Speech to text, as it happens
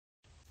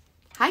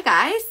Hi,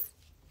 guys.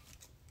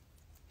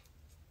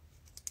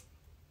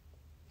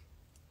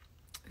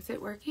 Is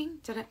it working?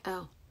 Did it?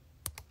 Oh.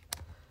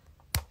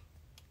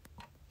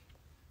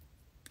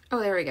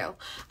 Oh, there we go.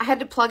 I had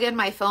to plug in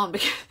my phone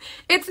because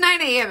it's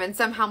 9 a.m. and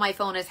somehow my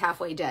phone is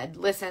halfway dead.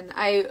 Listen,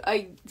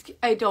 I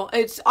do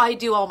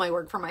all my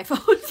work from my phone.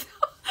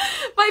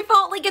 My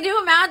phone, like, can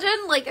you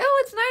imagine? Like,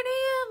 oh, it's 9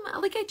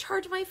 a.m. Like, I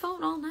charge my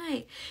phone all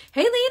night.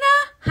 Hey,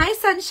 Lena. Hi,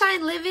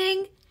 Sunshine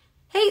Living.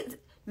 Hey,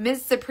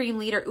 Ms. Supreme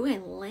Leader. Ooh, I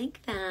like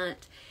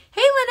that.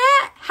 Hey,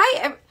 Lynette.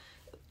 Hi,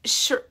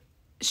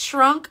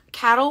 Shrunk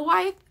Cattle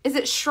Wife. Is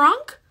it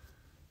Shrunk?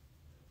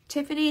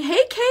 Tiffany.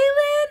 Hey,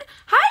 Kaylin.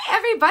 Hi,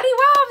 everybody.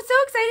 Wow, I'm so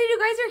excited you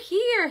guys are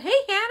here.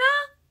 Hey,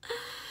 Hannah.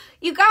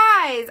 You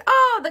guys.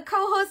 Oh, the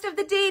co-host of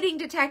the Dating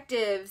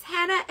Detectives,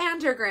 Hannah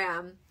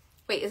Andergram.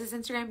 Wait, is this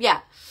Instagram? Yeah.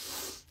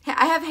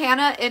 I have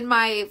Hannah in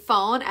my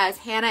phone as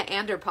Hannah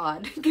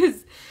Anderpod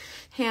because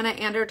Hannah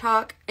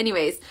Andertalk.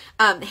 Anyways,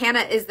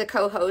 Hannah is the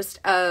co-host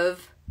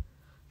of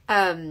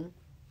Dating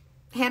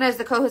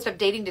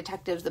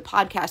Detectives, the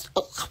podcast.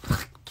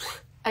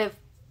 I have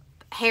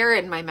hair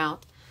in my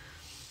mouth.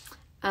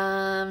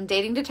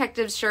 Dating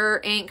Detectives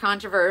sure ain't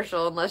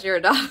controversial unless you're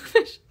a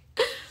dogfish.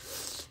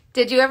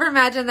 Did you ever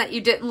imagine that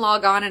you didn't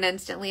log on and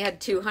instantly had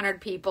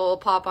 200 people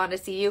pop on to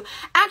see you?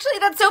 Actually,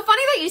 that's so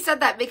funny that you said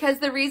that because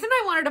the reason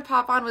I wanted to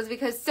pop on was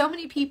because so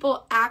many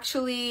people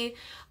actually,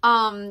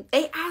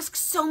 they ask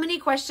so many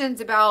questions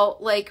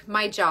about like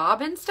my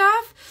job and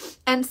stuff.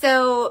 And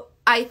so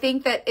I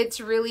think that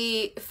it's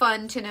really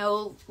fun to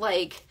know,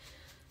 like,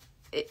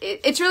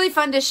 it's really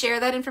fun to share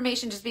that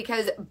information just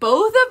because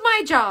both of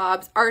my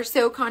jobs are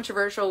so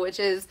controversial, which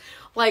is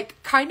like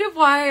kind of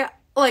why,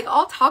 like,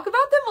 I'll talk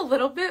about them a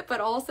little bit,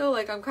 but also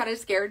like I'm kind of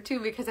scared too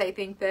because I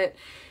think that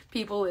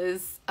I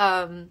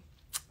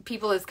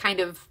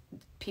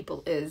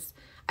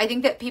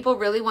think that people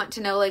really want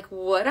to know like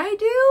what I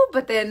do,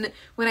 but then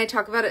when I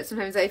talk about it,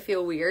 sometimes I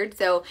feel weird.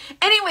 So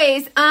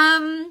anyways, hey,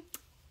 Lindsay.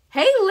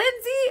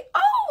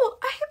 Oh,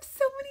 I have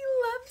so many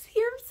loves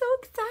here. I'm so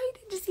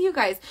excited to see you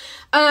guys.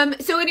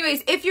 So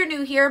anyways, if you're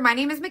new here, my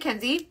name is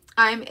Mackenzie.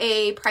 I'm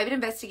a private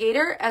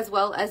investigator as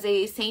well as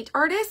a saint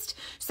artist.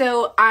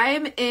 So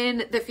I'm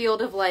in the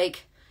field of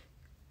like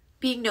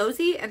being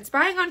nosy and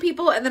spying on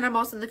people. And then I'm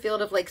also in the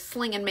field of like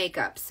slinging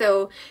makeup.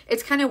 So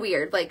it's kind of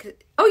weird.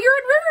 Like, oh,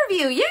 you're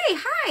in Riverview. Yay.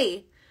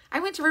 Hi.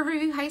 I went to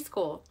Riverview High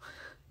School.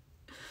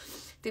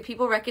 Do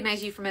people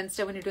recognize you from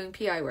Insta when you're doing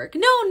PI work?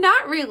 No,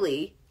 not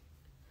really.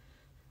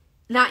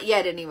 Not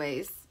yet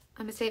anyways.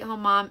 I'm a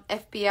stay-at-home mom,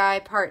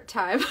 FBI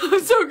part-time.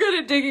 I'm so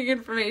good at digging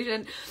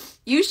information.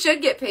 You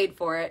should get paid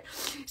for it.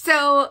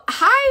 So,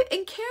 hi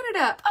in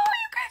Canada. Oh,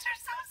 you guys are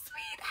so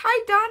sweet.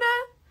 Hi,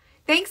 Donna.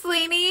 Thanks,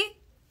 Lainey.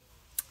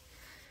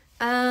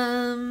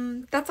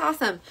 That's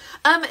awesome.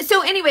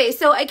 So anyway,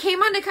 so I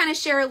came on to kind of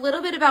share a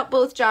little bit about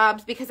both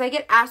jobs because I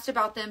get asked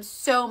about them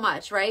so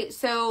much, right?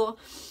 So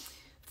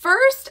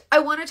first, I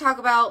want to talk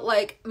about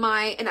like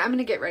and I'm going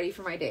to get ready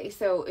for my day.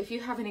 So if you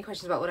have any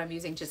questions about what I'm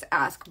using, just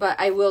ask, but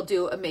I will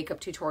do a makeup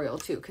tutorial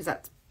too, because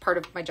that's part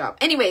of my job.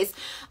 Anyways,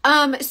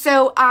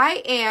 so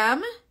I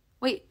am,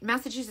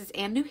 Massachusetts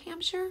and New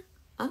Hampshire?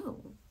 Oh,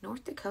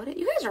 North Dakota.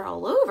 You guys are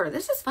all over.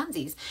 This is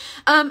funsies.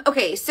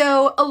 Okay,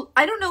 so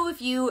I don't know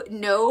if you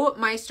know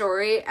my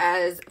story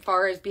as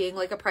far as being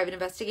like a private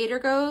investigator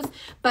goes,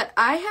 but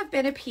I have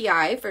been a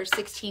PI for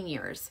 16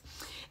 years.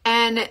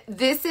 And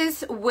this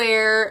is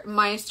where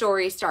my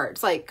story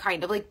starts. Like,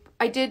 kind of like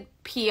I did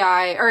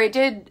PI, or I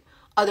did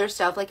other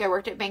stuff. Like I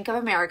worked at Bank of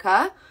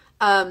America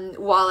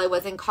while I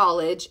was in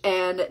college,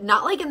 and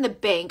not like in the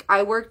bank.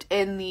 I worked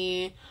in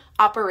the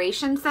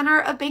operations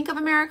center of Bank of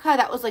America.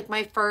 That was like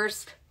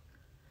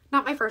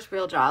not my first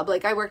real job.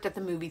 Like I worked at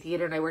the movie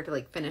theater and I worked at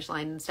like Finish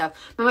Line and stuff.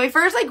 But my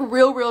first like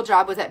real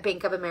job was at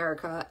Bank of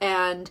America.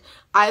 And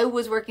I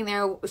was working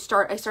there.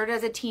 I started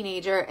as a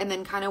teenager and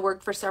then kind of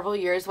worked for several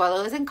years while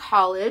I was in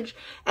college.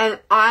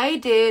 And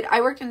I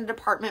worked in a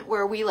department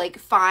where we like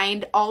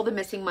find all the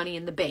missing money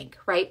in the bank,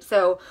 right?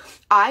 So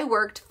I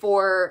worked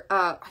for,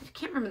 I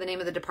can't remember the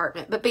name of the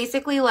department, but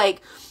basically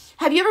like,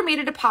 have you ever made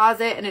a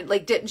deposit and it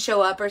like didn't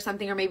show up or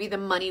something, or maybe the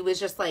money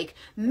was just like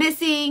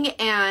missing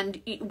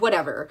and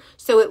whatever.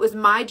 So it was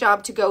my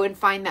job to go and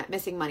find that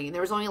missing money. And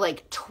there was only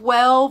like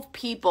 12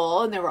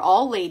 people, and they were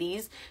all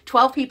ladies,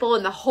 12 people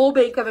in the whole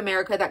Bank of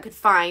America that could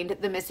find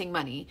the missing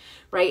money,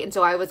 right? And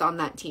so I was on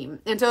that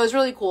team. And so it was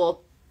really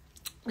cool.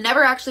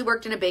 Never actually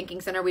worked in a banking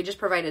center. We just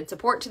provided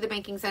support to the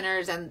banking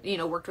centers and,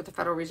 worked with the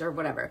Federal Reserve,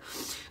 whatever.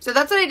 So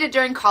that's what I did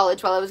during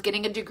college while I was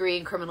getting a degree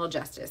in criminal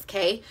justice.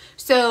 Okay.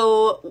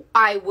 So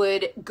I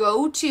would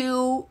go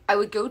to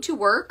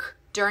work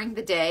during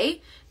the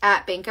day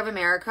at Bank of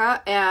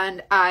America,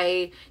 and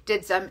I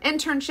did some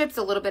internships,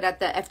 a little bit at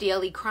the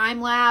FDLE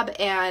crime lab,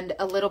 and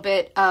a little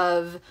bit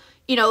of,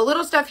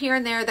 little stuff here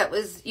and there that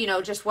was,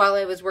 just while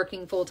I was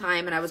working full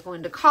time and I was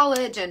going to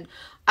college, and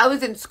I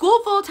was in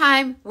school full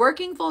time,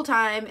 working full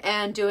time,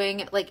 and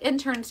doing like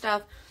intern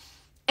stuff.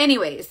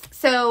 Anyways,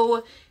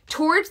 so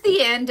towards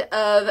the end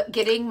of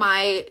getting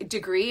my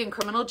degree in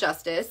criminal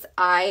justice,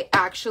 I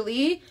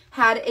actually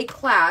had a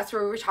class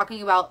where we were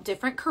talking about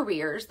different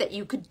careers that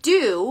you could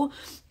do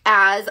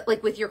as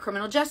like with your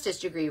criminal justice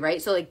degree,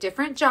 right? So like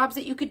different jobs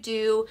that you could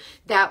do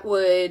that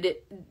would,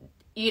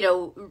 you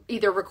know,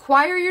 either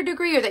require your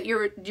degree or that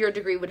your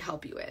degree would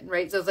help you in,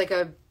 right? So it's like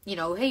a, you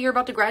know, hey, you're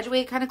about to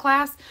graduate kind of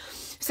class.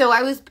 So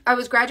I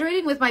was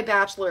graduating with my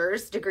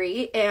bachelor's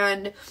degree,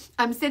 and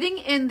I'm sitting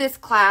in this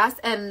class,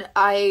 and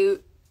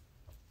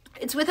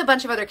it's with a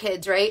bunch of other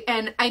kids, right?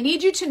 And I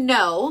need you to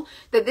know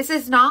that this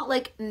is not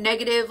like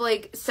negative,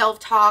 like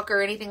self-talk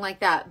or anything like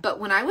that. But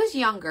when I was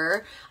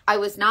younger, I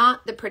was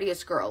not the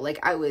prettiest girl. Like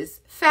I was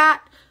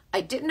fat.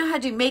 I didn't know how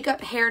to do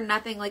makeup, hair,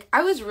 nothing. Like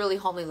I was really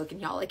homely looking,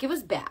 y'all. Like it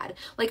was bad.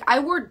 Like I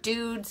wore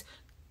dudes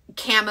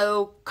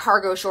camo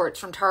cargo shorts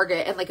from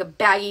Target and like a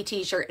baggy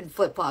t-shirt and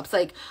flip-flops.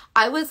 Like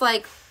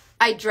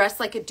I dressed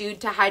like a dude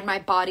to hide my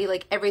body.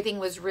 Like everything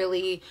was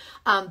really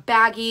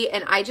baggy,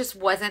 and I just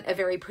wasn't a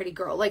very pretty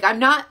girl. Like I'm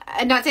not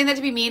saying that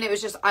to be mean. It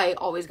was just, I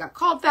always got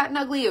called fat and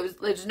ugly.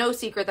 There's no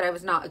secret that I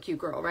was not a cute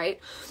girl, right?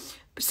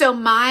 So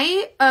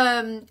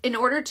in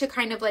order to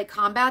kind of like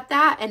combat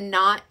that and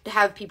not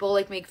have people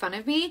like make fun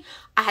of me,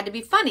 I had to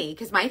be funny,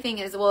 because my thing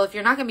is, well, if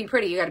you're not going to be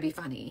pretty, you got to be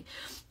funny.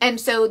 And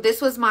so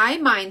this was my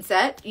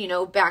mindset, you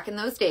know, back in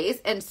those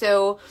days. And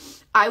so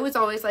I was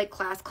always like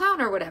class clown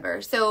or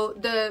whatever. So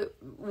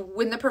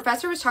when the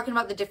professor was talking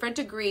about the different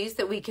degrees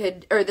that we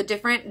could, or the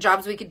different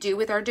jobs we could do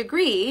with our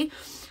degree,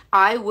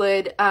 I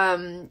would,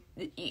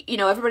 you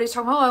know, everybody's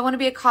talking about, oh, I want to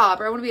be a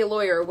cop or I want to be a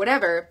lawyer or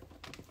whatever.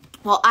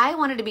 Well, I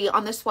wanted to be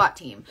on the SWAT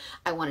team.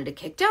 I wanted to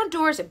kick down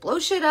doors and blow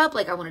shit up.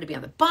 Like I wanted to be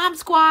on the bomb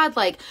squad.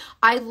 Like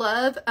I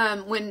love,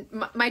 when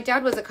my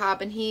dad was a cop,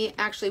 and he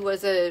actually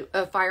was a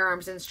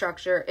firearms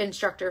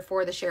instructor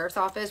for the sheriff's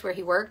office where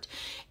he worked.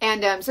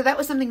 And, so that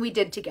was something we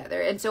did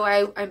together. And so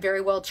I'm very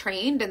well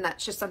trained, and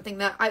that's just something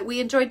that we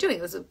enjoyed doing.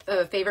 It was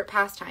a favorite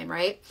pastime,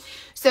 right?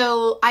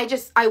 So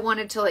I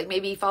wanted to like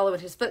maybe follow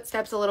in his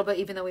footsteps a little bit,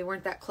 even though we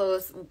weren't that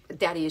close,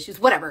 daddy issues,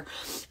 whatever.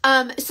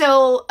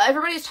 So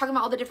everybody was talking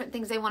about all the different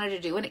things they wanted to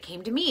do, and it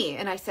came to me,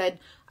 and I said,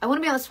 I want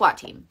to be on the SWAT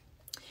team.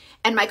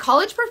 And my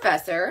college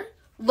professor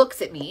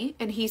looks at me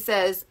and he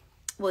says,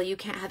 well, you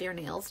can't have your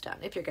nails done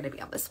if you're going to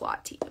be on the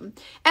SWAT team. And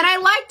I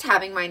liked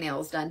having my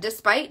nails done,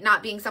 despite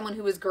not being someone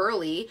who was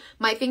girly.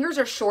 My fingers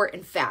are short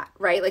and fat,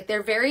 right? Like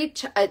they're very,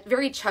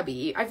 very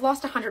chubby. I've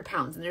lost 100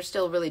 pounds and they're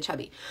still really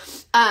chubby.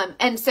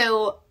 And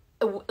so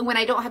when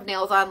I don't have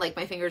nails on, like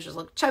my fingers just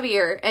look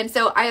chubbier. And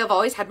so I have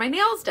always had my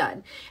nails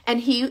done. And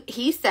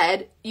he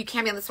said, you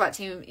can't be on the SWAT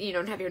team. You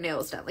don't have your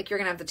nails done. Like you're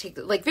going to have to take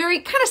like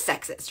very kind of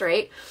sexist,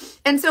 right?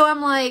 And so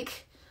I'm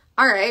like,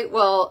 all right,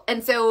 well,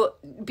 and so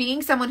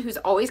being someone who's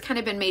always kind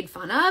of been made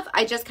fun of,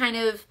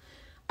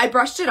 I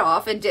brushed it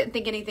off and didn't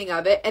think anything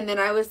of it. And then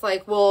I was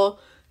like, well,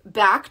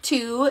 back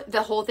to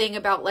the whole thing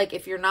about like,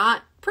 if you're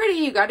not pretty,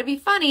 you got to be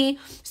funny.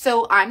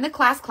 So I'm the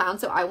class clown,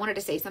 so I wanted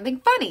to say something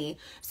funny.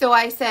 So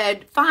I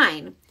said,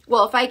 fine.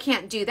 Well, if I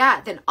can't do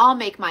that, then I'll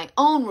make my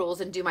own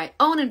rules and do my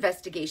own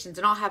investigations,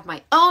 and I'll have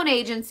my own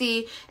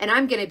agency, and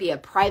I'm going to be a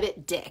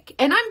private dick.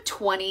 And I'm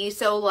 20,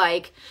 so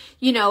like,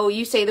 you know,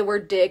 you say the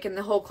word dick and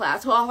the whole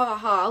class, ha ha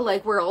ha,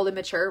 like we're all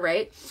immature,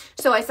 right?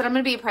 So I said, I'm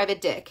going to be a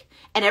private dick.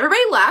 And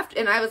everybody laughed,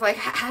 and I was like,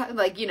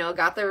 like, you know,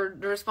 got the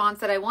response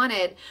that I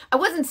wanted. I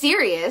wasn't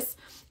serious.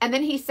 And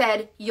then he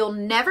said, you'll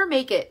never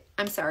make it.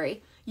 I'm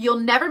sorry. You'll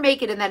never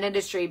make it in that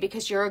industry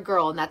because you're a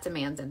girl and that's a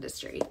man's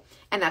industry.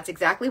 And that's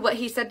exactly what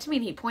he said to me.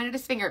 And he pointed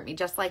his finger at me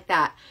just like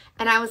that.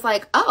 And I was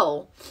like,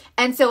 oh.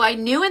 And so I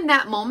knew in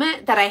that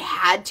moment that I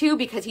had to,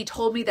 because he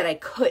told me that I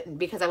couldn't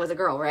because I was a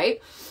girl, right?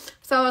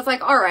 So I was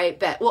like, all right,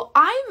 bet. Well,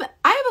 I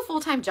have a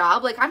full-time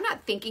job. Like I'm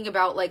not thinking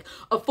about like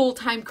a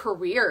full-time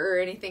career or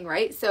anything,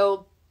 right?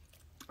 So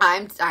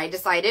I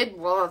decided,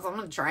 well, I'm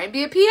going to try and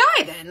be a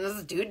PI then.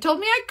 This dude told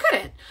me I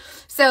couldn't.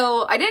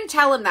 So I didn't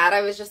tell him that.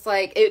 I was just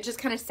like, it just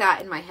kind of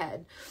sat in my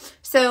head.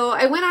 So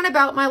I went on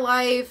about my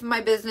life,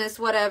 my business,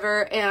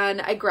 whatever, and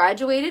I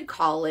graduated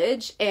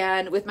college,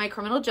 and with my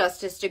criminal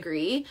justice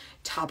degree,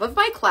 top of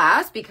my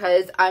class,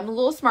 because I'm a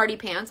little smarty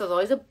pants. I was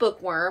always a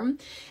bookworm.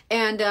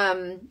 And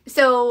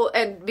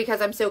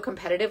because I'm so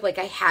competitive, like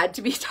I had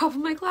to be top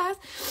of my class.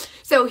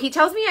 So he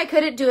tells me I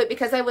couldn't do it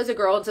because I was a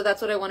girl, and so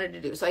that's what I wanted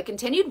to do. So I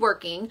continued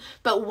working,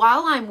 but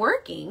while I'm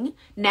working,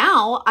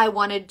 now I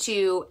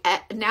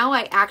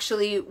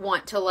actually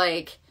want to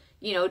like,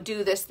 you know,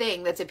 do this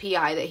thing that's a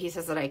PI that he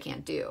says that I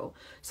can't do.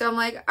 So I'm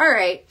like, all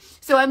right.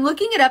 So I'm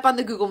looking it up on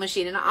the Google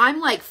machine, and I'm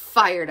like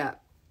fired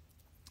up.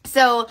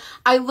 So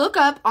I look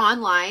up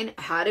online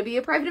how to be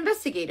a private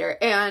investigator,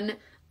 and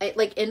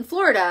like in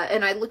Florida,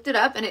 and I looked it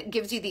up, and it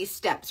gives you these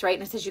steps, right?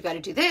 And it says you got to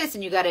do this,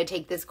 and you got to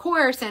take this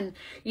course, and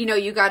you know,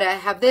 you got to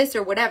have this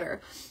or whatever.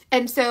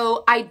 And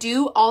so I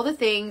do all the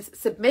things,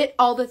 submit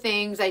all the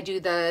things. I do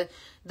the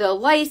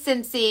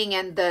licensing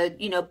and the,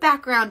 you know,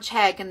 background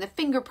check and the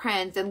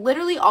fingerprints and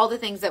literally all the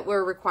things that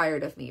were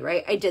required of me,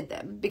 right? I did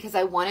them because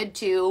I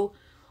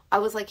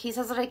was like, he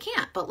says that I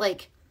can't, but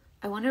like,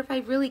 I wonder if I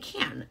really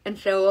can. And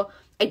so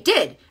I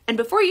did. And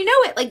before you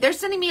know it, like, they're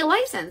sending me a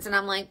license, and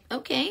I'm like,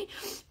 okay.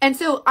 And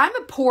so I'm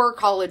a poor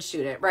college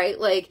student, right?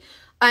 Like,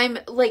 I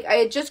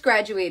had just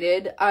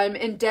graduated. I'm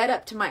in debt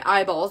up to my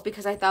eyeballs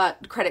because I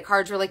thought credit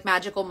cards were like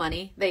magical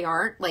money. They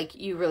aren't. Like,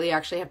 you really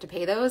actually have to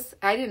pay those.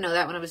 I didn't know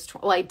that when I was,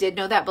 well, I did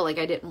know that, but like,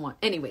 I didn't want,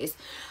 anyways.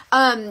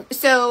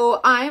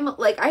 So I'm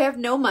like, I have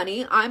no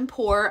money. I'm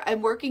poor.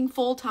 I'm working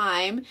full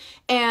time.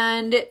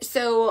 And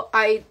so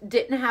I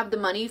didn't have the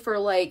money for,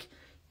 like,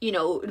 you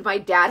know, my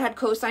dad had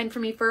co-signed for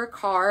me for a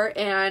car,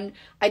 and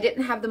I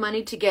didn't have the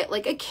money to get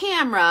like a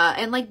camera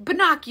and like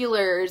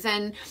binoculars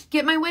and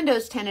get my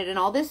windows tinted and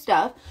all this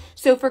stuff.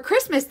 So for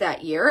Christmas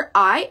that year,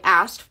 I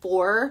asked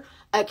for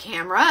a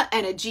camera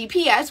and a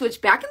GPS,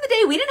 which back in the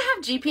day, we didn't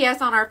have GPS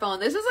on our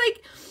phone. This is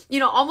like, you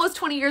know, almost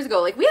 20 years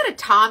ago. Like, we had a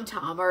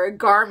TomTom or a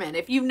Garmin.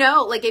 If you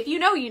know, like, if you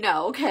know, you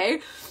know,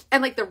 okay?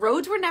 And like, the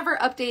roads were never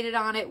updated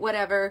on it,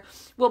 whatever.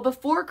 Well,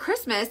 before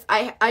Christmas,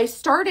 I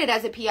started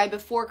as a PI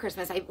before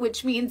Christmas,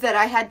 which means that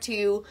I had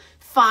to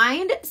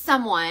find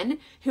someone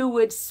who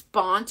would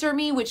sponsor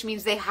me, which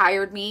means they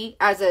hired me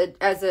as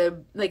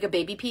a like a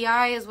baby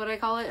PI is what I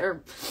call it.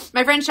 Or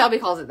my friend Shelby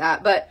calls it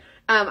that. But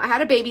I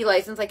had a baby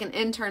license, like an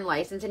intern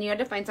license, and you had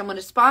to find someone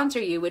to sponsor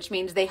you, which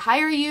means they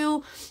hire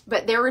you,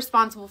 but they're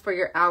responsible for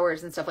your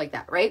hours and stuff like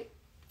that, right?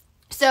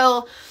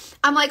 So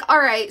I'm like, all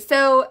right.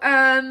 So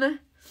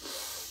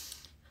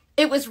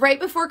it was right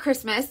before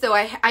Christmas. So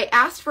I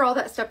asked for all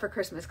that stuff for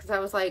Christmas because I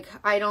was like,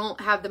 I don't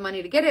have the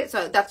money to get it.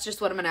 So that's just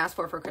what I'm going to ask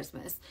for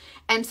Christmas.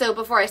 And so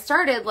before I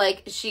started,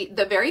 like,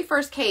 the very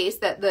first case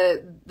that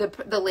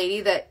the lady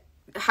that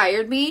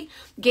hired me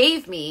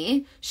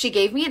she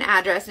gave me an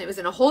address, and it was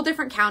in a whole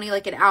different county,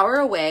 like an hour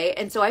away.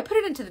 And so I put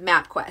it into the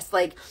MapQuest,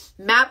 like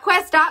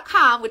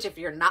mapquest.com, which if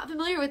you're not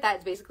familiar with that,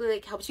 it's basically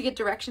like helps you get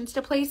directions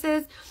to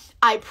places.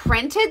 I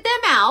printed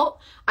them out.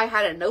 I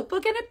had a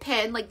notebook and a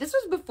pen. Like, this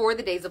was before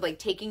the days of like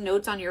taking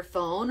notes on your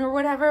phone or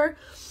whatever.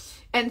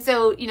 And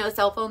so, you know,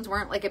 cell phones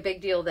weren't like a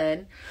big deal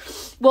then.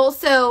 Well,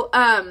 so,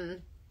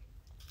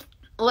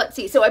 let's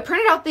see. So I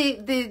printed out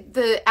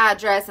the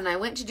address, and I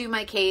went to do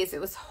my case. It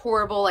was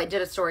horrible. I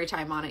did a story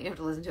time on it. You have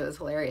to listen to it. It was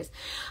hilarious.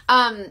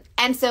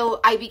 And so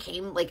I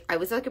became like, I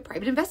was like a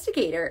private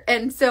investigator.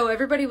 And so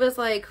everybody was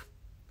like,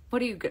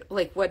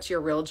 what's your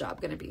real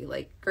job going to be?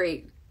 Like,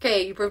 great.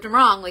 Okay. You proved them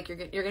wrong. Like, you're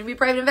going to be a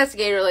private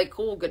investigator. Like,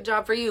 cool. Good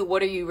job for you.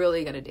 What are you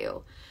really going to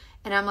do?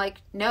 And I'm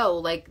like, no,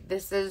 like,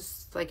 this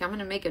is like, I'm going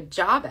to make a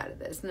job out of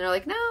this. And they're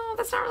like, no,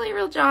 that's not really a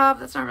real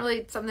job. That's not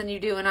really something you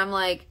do. And I'm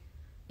like,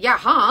 yeah,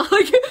 huh?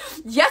 Like,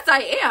 yes,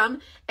 I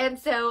am. And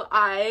so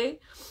I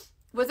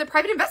was a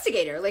private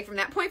investigator, like, from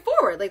that point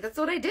forward. Like, that's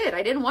what I did.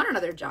 I didn't want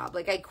another job.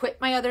 Like, I quit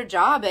my other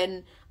job,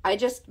 and I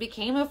just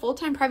became a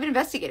full-time private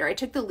investigator. I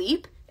took the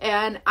leap,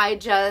 and hi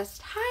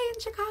in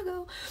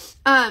Chicago.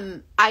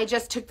 I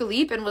just took the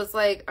leap and was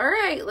like, all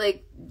right,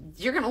 like,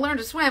 you're going to learn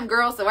to swim,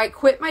 girl. So I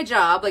quit my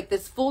job, like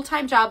this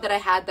full-time job that I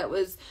had that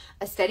was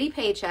a steady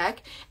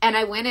paycheck. And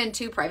I went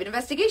into private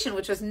investigation,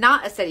 which was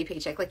not a steady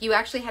paycheck. Like, you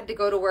actually had to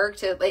go to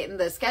work and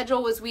the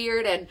schedule was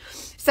weird. And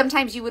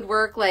sometimes you would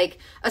work like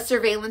a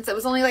surveillance that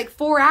was only like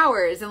 4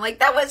 hours, and like,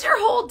 that was your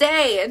whole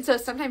day. And so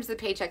sometimes the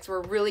paychecks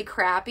were really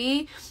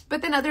crappy,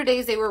 but then other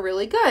days they were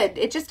really good.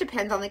 It just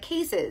depends on the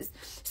cases.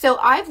 So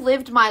I've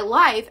lived my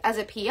life as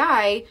a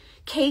PI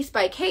case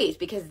by case,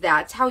 because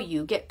that's how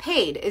you get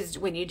paid, is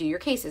when you do your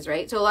cases,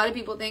 right? So a lot of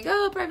people think,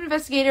 oh, private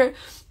investigator,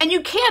 and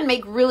you can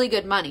make really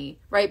good money,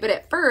 right? But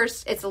at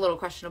first it's a little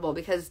questionable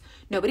because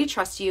nobody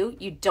trusts you.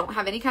 You don't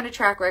have any kind of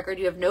track record.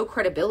 You have no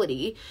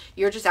credibility.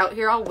 You're just out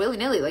here all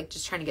willy-nilly, like,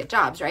 just trying to get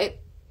jobs, right?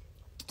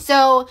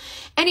 So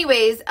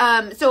anyways,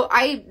 so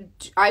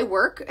I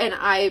work, and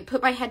I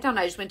put my head down.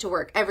 I just went to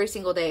work every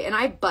single day, and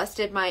I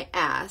busted my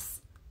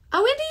ass. Oh,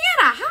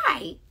 Indiana,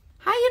 hi.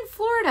 Hi in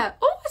Florida.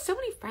 Oh, so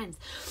many friends.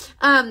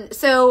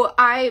 So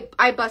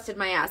I busted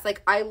my ass.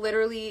 Like, I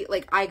literally,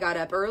 like, I got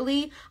up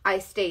early. I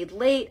stayed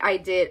late.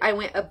 I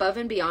went above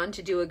and beyond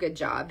to do a good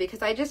job,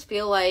 because I just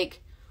feel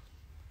like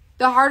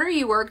the harder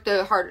you work,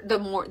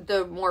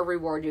 the more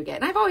reward you get.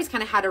 And I've always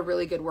kind of had a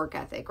really good work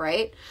ethic,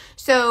 right?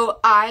 So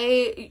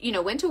I,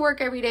 went to work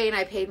every day, and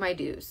I paid my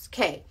dues.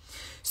 Okay.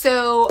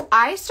 So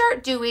I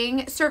start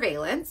doing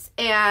surveillance,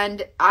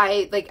 and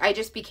I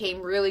just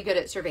became really good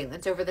at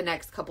surveillance over the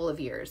next couple of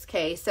years.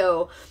 Okay.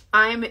 So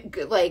I'm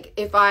good. Like,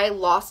 if I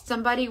lost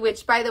somebody,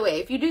 which, by the way,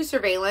 if you do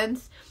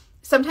surveillance,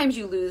 sometimes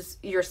you lose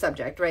your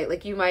subject, right?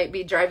 Like, you might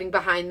be driving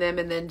behind them,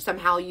 and then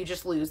somehow you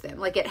just lose them.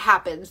 Like, it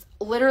happens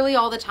literally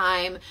all the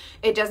time.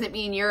 It doesn't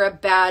mean you're a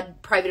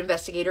bad private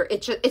investigator.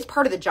 It's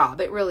part of the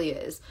job. It really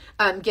is.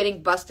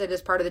 Getting busted is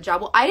part of the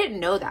job. Well, I didn't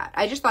know that.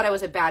 I just thought I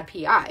was a bad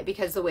PI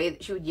because the way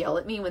that she would yell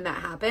at me when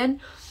that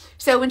happened.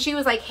 So when she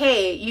was like,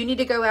 hey, you need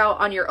to go out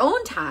on your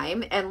own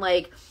time and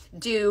like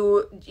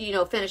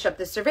finish up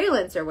the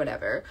surveillance or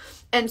whatever.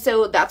 And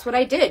so that's what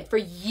I did for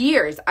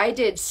years. I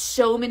did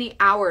so many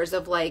hours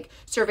of like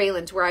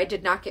surveillance where I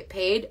did not get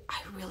paid.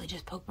 I really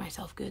just poked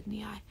myself good in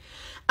the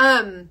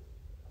eye.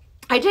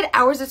 I did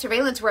hours of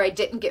surveillance where I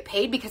didn't get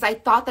paid because I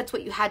thought that's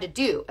what you had to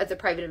do as a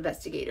private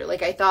investigator.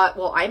 Like I thought,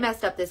 well, I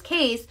messed up this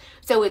case,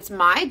 so it's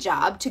my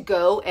job to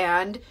go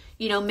and,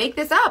 you know, make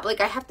this up.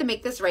 Like I have to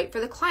make this right for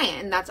the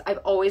client. And I've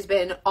always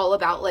been all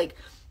about like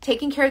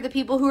taking care of the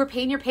people who are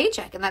paying your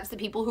paycheck. And that's the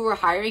people who are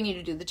hiring you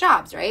to do the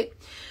jobs, right?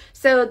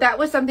 So that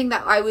was something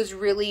that I was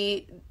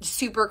really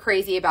super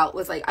crazy about,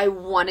 was like, I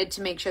wanted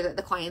to make sure that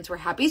the clients were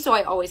happy. So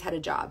I always had a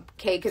job.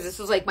 Okay. Cause this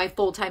was like my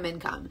full-time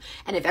income.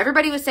 And if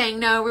everybody was saying,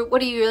 no,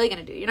 what are you really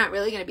going to do? You're not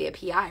really going to be a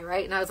PI.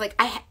 Right. And I was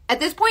like, at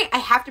this point, I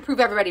have to prove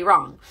everybody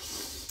wrong.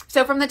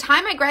 So from the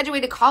time I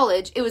graduated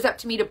college, it was up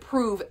to me to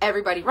prove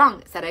everybody wrong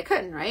that said I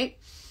couldn't. Right.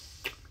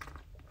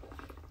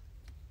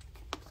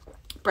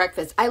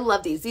 Breakfast. I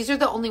love these. These are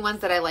the only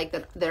ones that I like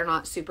that they're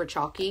not super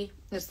chalky.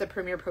 It's the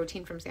Premier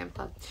Protein from Sam's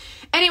Club.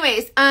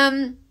 Anyways,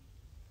 when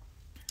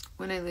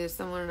I lose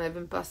someone, I've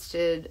been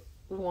busted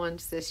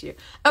once this year.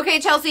 Okay,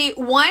 Chelsea,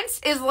 once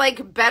is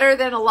like better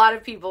than a lot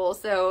of people.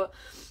 So,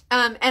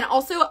 and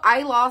also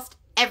I lost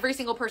every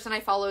single person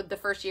I followed the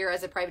first year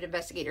as a private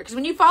investigator. Because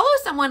when you follow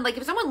someone, like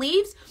if someone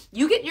leaves,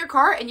 you get in your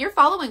car and you're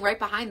following right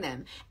behind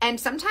them. And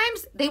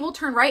sometimes they will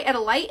turn right at a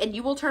light and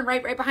you will turn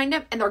right behind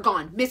them and they're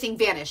gone, missing,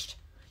 vanished.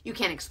 You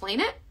can't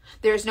explain it.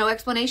 There's no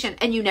explanation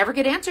and you never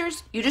get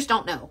answers. You just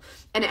don't know.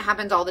 And it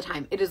happens all the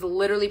time. It is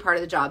literally part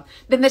of the job.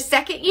 Then the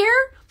second year,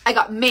 I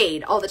got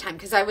made all the time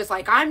because I was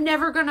like, I'm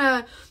never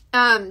gonna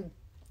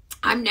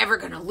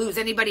lose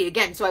anybody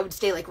again. So I would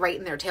stay like right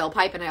in their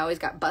tailpipe and I always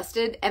got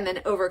busted. And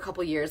then over a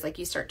couple years, like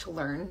you start to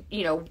learn,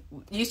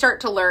 you start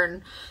to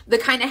learn the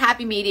kind of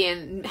happy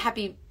median,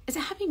 is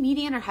it happy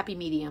median or happy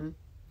medium?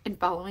 And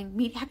following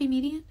happy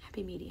median.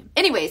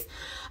 Anyways,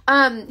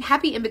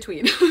 happy in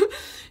between.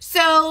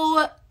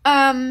 So,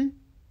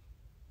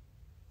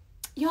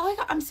 y'all,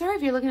 I'm sorry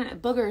if you're looking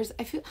at boogers.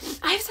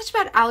 I have such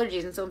bad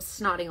allergies and so I'm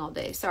snotting all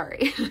day.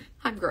 Sorry.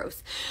 I'm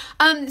gross.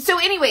 So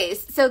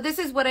anyways, so this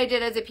is what I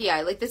did as a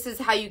PI. Like this is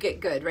how you get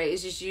good, right?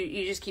 It's just,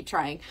 you just keep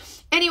trying.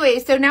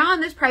 Anyways, so now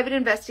I'm this private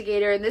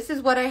investigator and this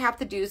is what I have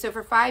to do. So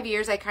for 5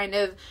 years, I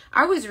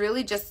was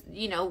really just,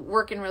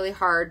 working really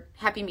hard.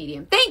 Happy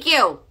medium. Thank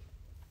you.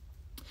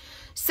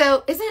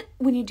 So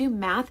when you do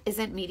math,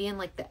 isn't median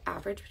like the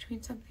average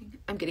between something?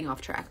 I'm getting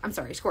off track. I'm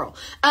sorry, squirrel.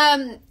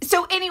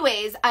 So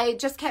anyways, I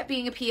just kept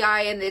being a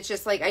PI and it's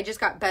just like, I just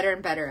got better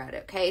and better at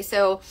it. Okay.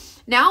 So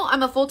now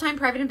I'm a full-time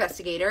private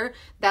investigator.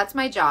 That's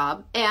my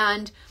job.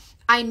 And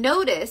I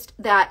noticed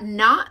that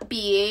not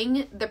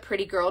being the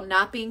pretty girl,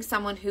 not being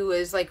someone who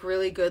is like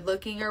really good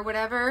looking or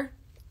whatever,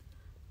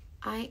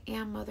 I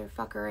am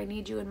motherfucker. I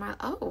need you in my,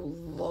 oh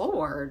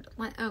Lord.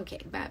 Okay.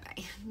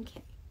 Bye-bye.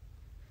 Okay.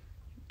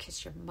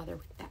 Kiss your mother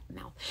with that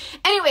mouth.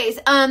 Anyways,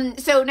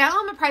 so now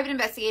I'm a private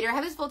investigator. I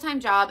have this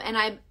full-time job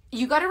and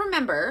you got to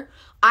remember,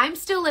 I'm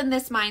still in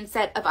this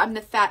mindset of I'm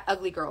the fat,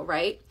 ugly girl,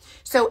 right?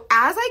 So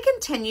as I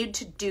continued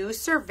to do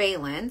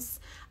surveillance,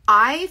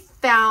 I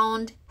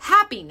found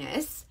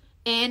happiness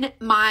in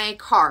my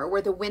car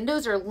where the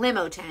windows are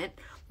limo tent,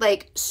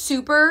 like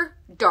super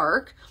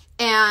dark.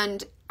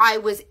 And I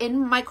was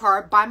in my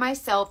car by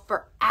myself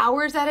for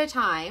hours at a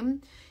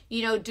time,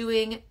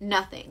 doing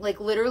nothing, like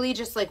literally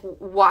just like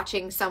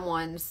watching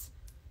someone's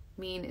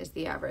mean is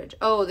the average.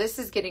 Oh, this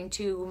is getting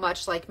too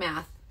much like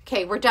math.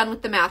 Okay, we're done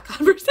with the math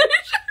conversation.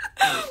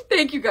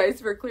 Thank you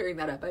guys for clearing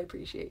that up. I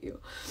appreciate you.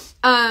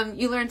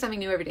 You learn something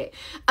new every day.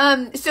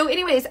 So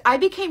anyways, I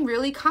became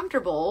really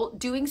comfortable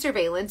doing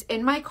surveillance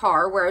in my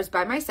car where I was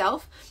by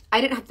myself.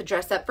 I didn't have to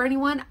dress up for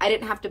anyone. I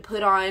didn't have to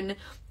put on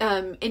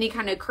any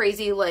kind of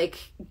crazy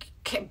like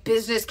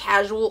business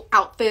casual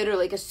outfit or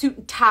like a suit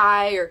and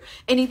tie or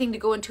anything to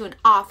go into an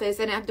office.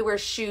 I didn't have to wear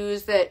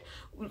shoes that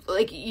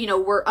like,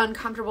 were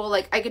uncomfortable.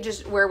 Like I could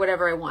just wear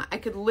whatever I want. I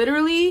could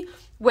literally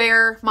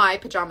wear my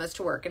pajamas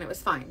to work and it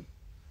was fine.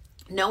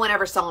 No one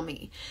ever saw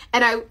me.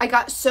 And I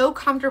got so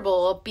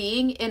comfortable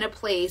being in a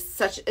place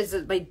such as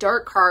my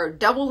dark car,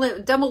 double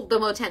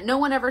limo tent. No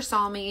one ever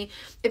saw me.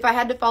 If I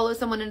had to follow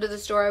someone into the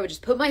store, I would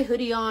just put my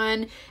hoodie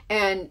on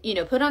and,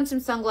 put on some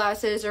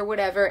sunglasses or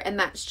whatever. And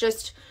that's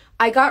just,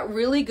 I got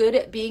really good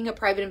at being a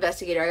private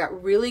investigator. I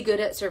got really good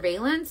at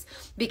surveillance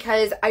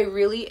because I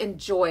really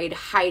enjoyed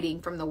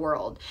hiding from the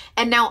world.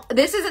 And now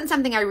this isn't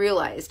something I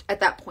realized at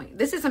that point.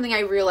 This is something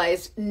I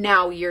realized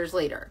now years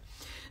later.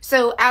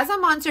 So as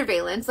I'm on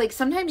surveillance, like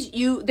sometimes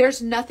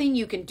there's nothing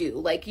you can do.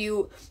 Like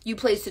you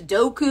play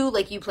Sudoku,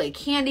 like you play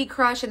Candy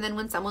Crush. And then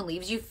when someone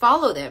leaves, you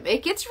follow them.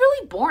 It gets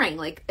really boring.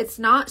 Like it's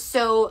not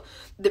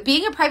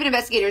being a private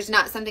investigator is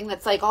not something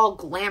that's like all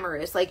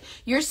glamorous. Like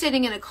you're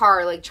sitting in a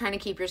car, like trying to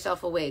keep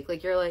yourself awake.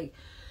 Like you're like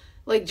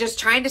just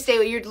trying to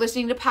stay, you're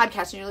listening to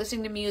podcasts and you're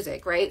listening to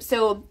music, right?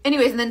 So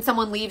anyways, and then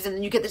someone leaves and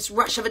then you get this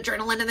rush of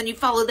adrenaline and then you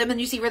follow them and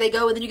you see where they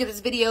go and then you get this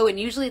video and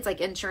usually it's like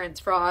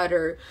insurance fraud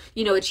or,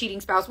 a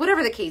cheating spouse,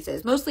 whatever the case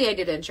is. Mostly I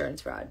did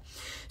insurance fraud.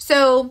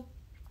 So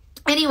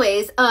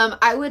anyways,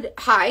 I would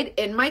hide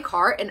in my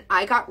car and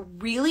I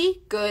got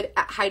really good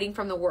at hiding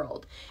from the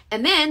world.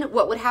 And then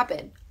what would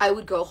happen? I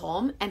would go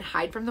home and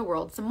hide from the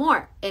world some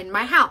more in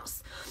my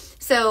house.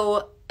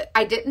 So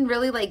I didn't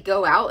really like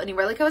go out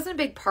anywhere. Like I wasn't a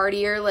big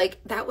partier. Like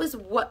that was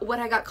what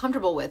I got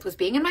comfortable with, was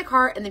being in my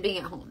car and then being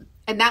at home.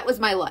 And that was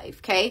my life.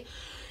 Okay.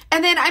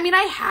 And then, I mean,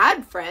 I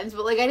had friends,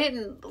 but like, I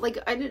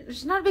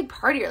just not a big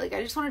partier. Like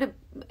I just wanted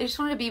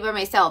to be by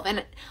myself.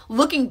 And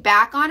looking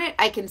back on it,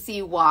 I can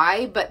see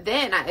why, but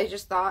then I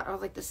just thought, I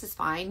was like, this is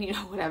fine, you know,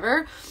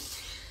 whatever.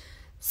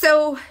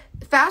 So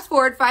fast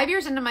forward 5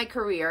 years into my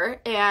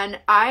career, and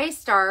I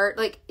start,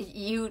 like,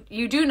 you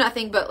do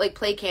nothing but like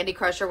play Candy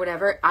Crush or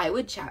whatever. I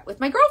would chat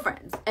with my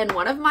girlfriends, and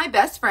one of my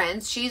best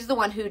friends, she's the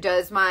one who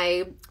does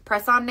my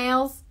press-on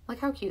nails. Like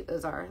how cute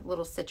those are,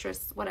 little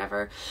citrus,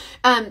 whatever.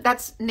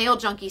 That's Nail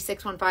Junkie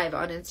 615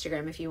 on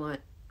Instagram if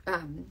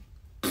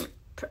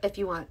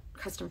you want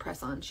custom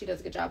press-on. She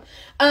does a good job.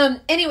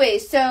 Anyway,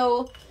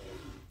 so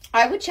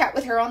I would chat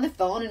with her on the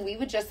phone, and we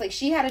would just like,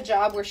 she had a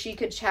job where she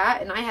could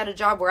chat and I had a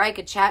job where I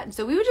could chat. And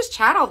so we would just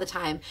chat all the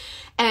time.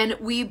 And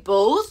we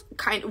both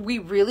we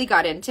really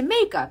got into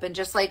makeup, and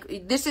just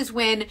like, this is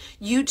when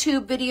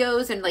YouTube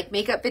videos and like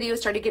makeup videos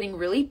started getting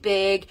really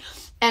big.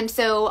 And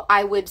so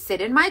I would sit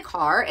in my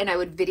car and I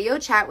would video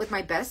chat with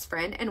my best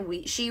friend,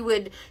 and she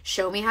would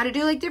show me how to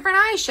do like different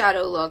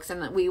eyeshadow looks.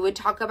 And we would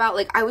talk about,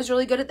 like, I was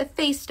really good at the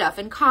face stuff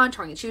and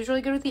contouring, and she was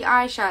really good with the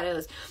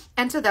eyeshadows.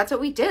 And so that's what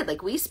we did.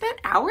 Like we spent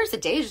hours a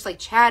day just like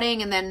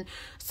chatting, and then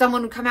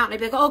someone would come out and I'd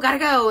be like, oh, gotta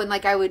go. And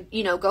like, I would,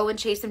 you know, go and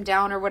chase them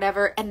down or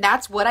whatever. And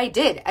that's what I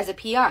did as a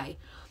PI.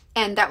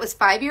 And that was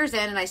 5 years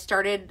in, and I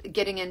started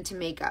getting into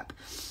makeup.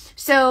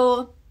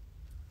 So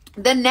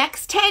the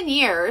next 10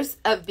 years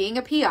of being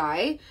a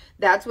PI,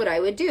 that's what I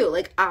would do.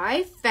 Like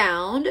I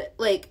found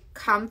like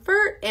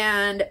comfort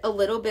and a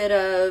little bit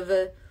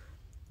of,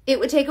 it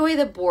would take away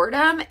the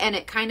boredom, and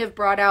it kind of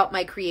brought out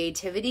my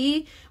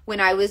creativity when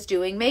I was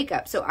doing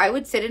makeup. So I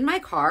would sit in my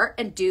car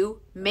and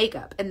do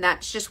makeup, and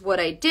that's just what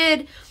I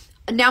did.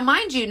 Now,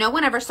 mind you, no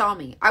one ever saw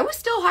me. I was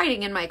still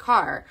hiding in my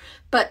car,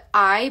 but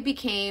I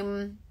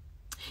became,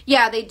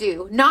 yeah, they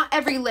do. Not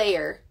every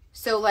layer.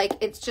 So like,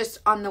 it's just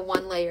on the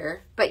one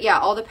layer, but yeah,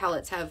 all the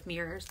palettes have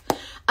mirrors.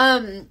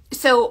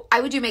 So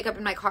I would do makeup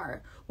in my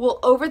car. Well,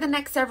 over the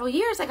next several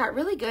years, I got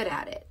really good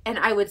at it, and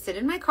I would sit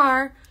in my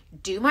car,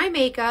 do my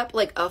makeup,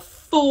 like a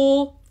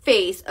full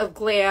face of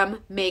glam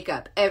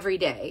makeup every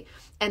day.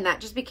 And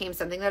that just became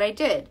something that I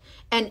did.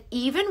 And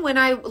even when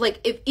I,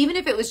 like, even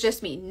if it was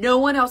just me, no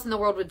one else in the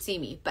world would see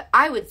me, but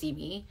I would see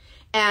me.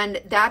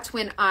 And that's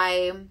when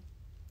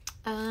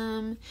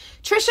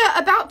Trisha,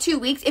 about 2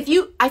 weeks,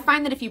 I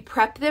find that if you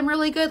prep them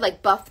really good,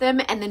 like buff them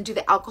and then do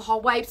the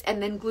alcohol wipes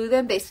and then glue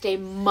them, they stay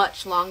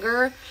much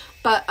longer.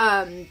 But,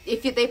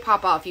 if they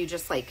pop off, you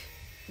just like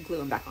glue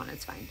them back on.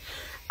 It's fine.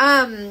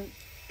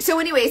 So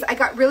anyways, I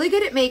got really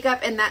good at makeup,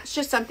 and that's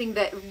just something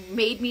that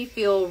made me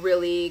feel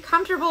really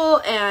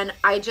comfortable. And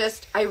I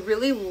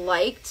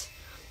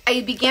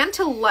began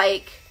to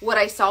like what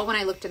I saw when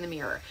I looked in the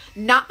mirror,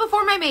 not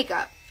before my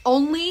makeup,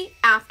 only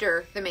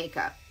after the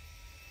makeup.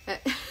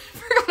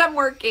 Forgot I'm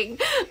working.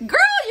 Girl,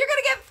 you're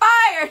gonna get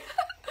fired.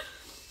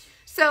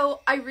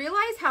 So I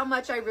realized how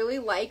much I really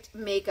liked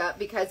makeup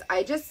because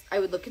I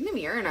would look in the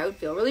mirror and I would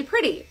feel really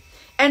pretty.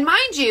 And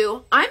mind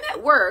you, I'm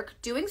at work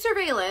doing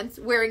surveillance,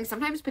 wearing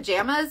sometimes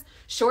pajamas,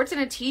 shorts,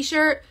 and a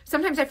t-shirt.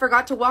 Sometimes I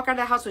forgot to walk out of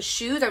the house with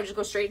shoes. I would just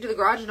go straight into the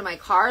garage, into my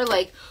car.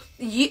 Like,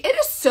 it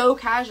is so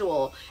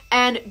casual.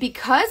 And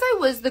because I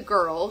was the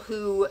girl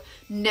who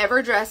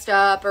never dressed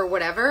up or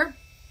whatever,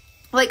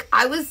 like,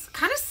 I was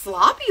kind of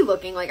sloppy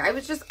looking. Like, I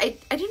didn't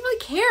really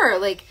care.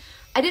 Like,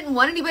 I didn't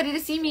want anybody to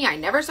see me. I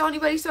never saw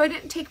anybody, so I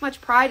didn't take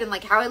much pride in,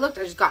 like, how I looked.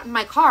 I just got in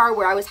my car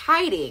where I was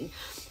hiding.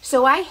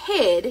 So I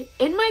hid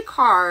in my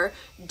car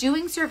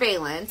doing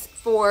surveillance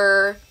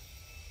for,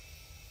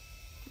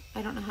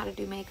 I don't know how to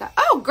do makeup.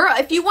 Oh, girl,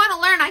 if you want to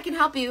learn, I can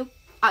help you.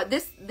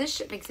 This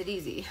shit makes it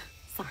easy.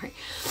 Sorry.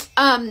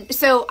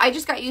 So I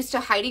just got used to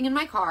hiding in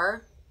my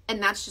car,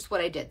 and that's just what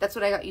I did. That's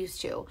what I got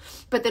used to.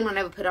 But then when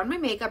I would put on my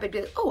makeup, I'd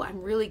be like, oh,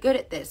 I'm really good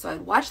at this. So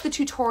I'd watch the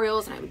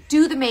tutorials and I would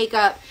do the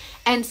makeup.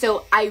 And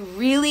so I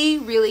really,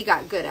 really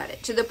got good at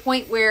it, to the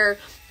point where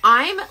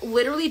I'm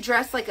literally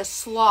dressed like a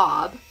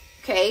slob.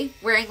 Okay,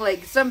 wearing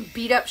like some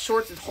beat up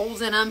shorts with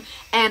holes in them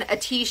and a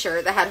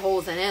t-shirt that had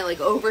holes in it, like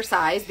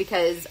oversized,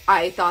 because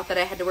I thought that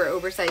I had to wear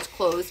oversized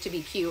clothes to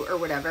be cute or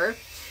whatever.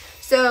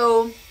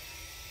 So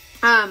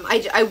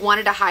I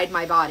wanted to hide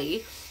my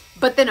body,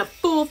 but then a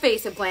full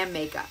face of glam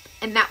makeup,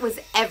 and that was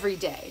every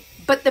day.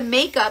 But the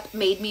makeup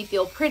made me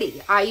feel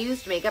pretty. I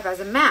used makeup as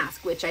a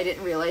mask, which I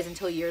didn't realize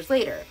until years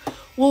later.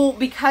 Well,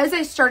 because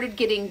I started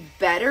getting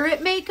better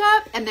at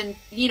makeup, and then,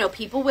 you know,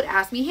 people would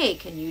ask me, hey,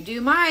 can you do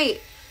my...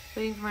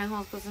 Waiting for my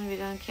whole supposed to be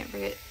done. Can't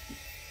forget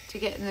to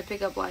get in the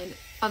pickup line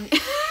on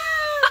the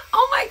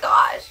oh my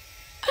gosh.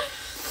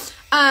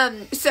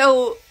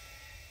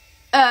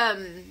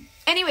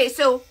 Anyway,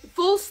 so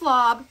full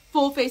slob,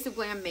 full face of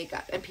glam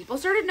makeup. And people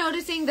started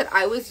noticing that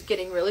I was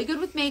getting really good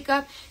with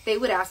makeup. They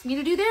would ask me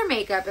to do their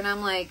makeup, and I'm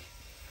like,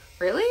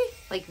 really?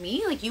 Like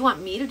me? Like, you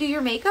want me to do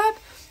your makeup?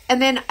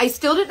 And then I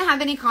still didn't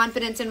have any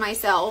confidence in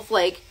myself.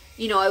 Like,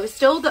 You know, I was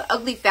still the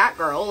ugly fat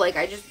girl. Like,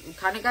 I just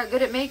kind of got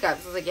good at makeup.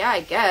 So I was like, yeah,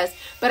 I guess.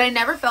 But I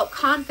never felt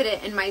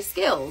confident in my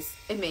skills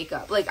in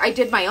makeup. Like, I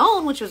did my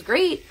own, which was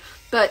great.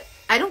 But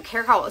I don't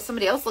care how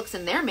somebody else looks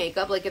in their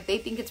makeup. Like, if they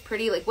think it's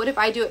pretty, like, what if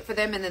I do it for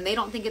them and then they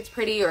don't think it's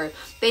pretty, or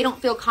they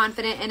don't feel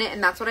confident in it?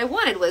 And that's what I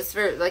wanted, was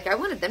for, like, I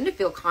wanted them to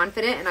feel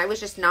confident, and I was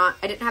just not,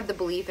 I didn't have the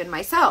belief in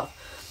myself.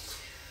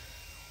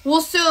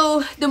 Well,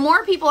 so the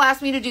more people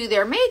ask me to do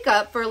their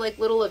makeup for, like,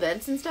 little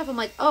events and stuff, I'm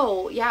like,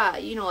 oh, yeah,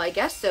 you know, I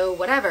guess so,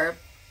 whatever.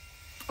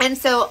 And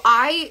so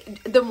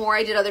the more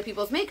I did other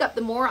people's makeup,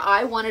 the more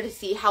I wanted to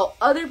see how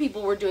other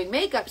people were doing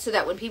makeup, so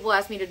that when people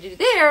asked me to do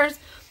theirs,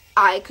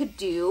 I could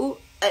do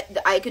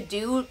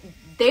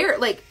their,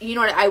 like, you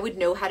know what, I would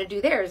know how to do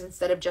theirs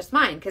instead of just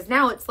mine. Because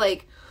now it's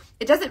like,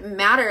 it doesn't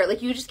matter.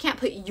 Like, you just can't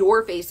put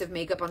your face of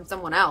makeup on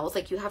someone else.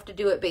 Like, you have to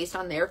do it based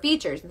on their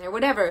features and their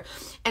whatever.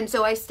 And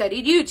so I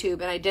studied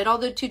YouTube, and I did all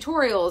the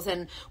tutorials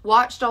and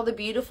watched all the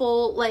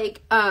beautiful,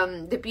 like,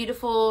 what do you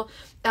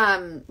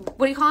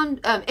call them?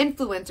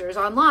 Influencers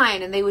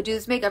online, and they would do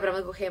this makeup, and I'm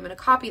like, okay, I'm going to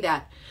copy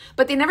that.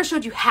 But they never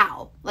showed you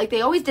how. Like,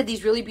 they always did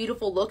these really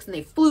beautiful looks, and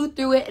they flew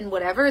through it and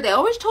whatever. They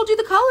always told you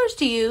the colors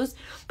to use,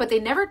 but they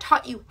never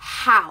taught you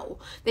how.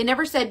 They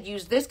never said,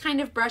 use this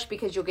kind of brush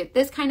because you'll get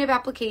this kind of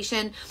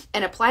application,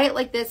 and apply it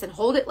like this and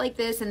hold it like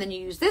this, and then you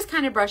use this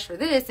kind of brush for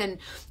this, and,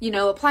 you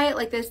know, apply it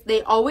like this.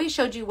 They always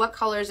showed you what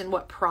colors and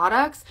what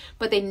products,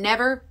 but they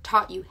never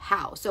taught you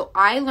how. So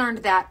I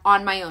learned that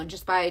on my own,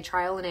 just by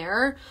trial and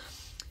error.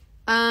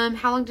 How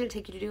long did it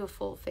take you to do a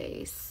full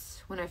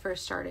face when I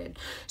first started?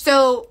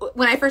 So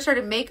when I first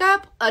started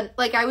makeup,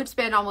 like, I would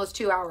spend almost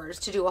 2 hours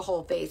to do a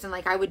whole face. And,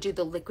 like, I would do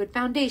the liquid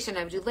foundation.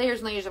 I would do layers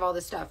and layers of all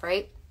this stuff,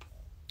 right?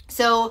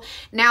 So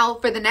now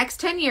for the next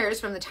 10 years,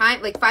 from the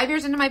time, like, 5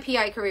 years into my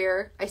PI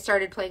career, I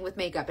started playing with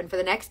makeup. And for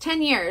the next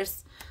 10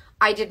 years,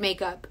 I did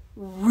makeup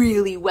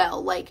really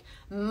well. Like,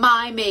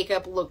 my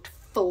makeup looked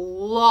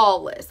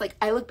flawless. Like,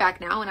 I look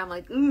back now and I'm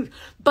like, ooh,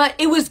 but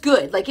it was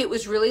good. Like, it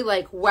was really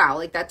like, wow,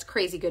 like, that's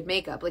crazy good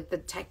makeup. Like, the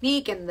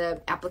technique and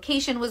the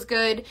application was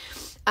good.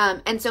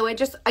 And so I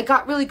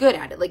got really good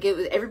at it. Like, it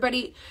was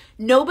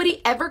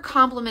nobody ever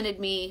complimented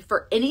me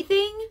for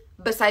anything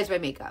besides my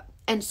makeup.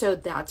 And so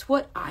that's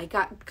what I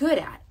got good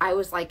at. I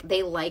was like,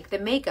 they like the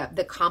makeup.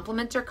 The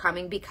compliments are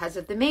coming because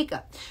of the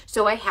makeup.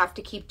 So I have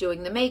to keep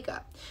doing the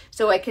makeup.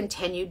 So I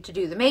continued to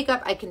do the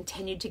makeup. I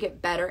continued to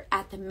get better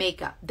at the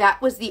makeup.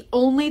 That was the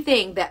only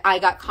thing that I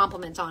got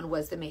compliments on,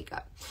 was the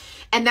makeup.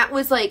 And that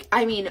was, like,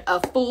 I mean,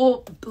 a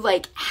full,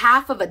 like,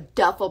 half of a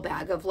duffel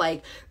bag of,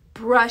 like,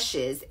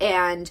 brushes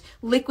and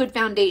liquid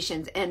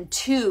foundations and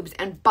tubes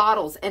and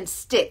bottles and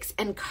sticks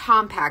and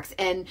compacts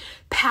and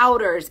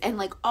powders and,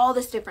 like, all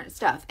this different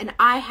stuff. And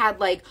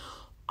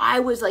I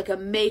was like a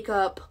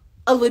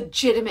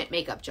legitimate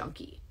makeup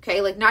junkie. Okay.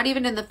 Like, not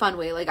even in the fun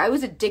way. Like, I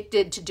was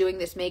addicted to doing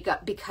this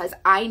makeup because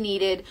I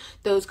needed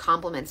those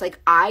compliments. Like,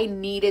 I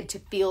needed to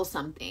feel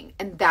something.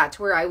 And that's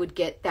where I would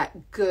get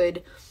that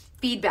good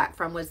feedback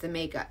from, was the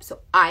makeup. So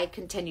I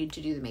continued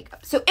to do the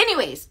makeup. So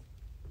anyways,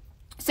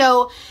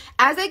 so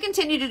as I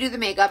continued to do the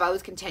makeup, I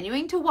was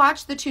continuing to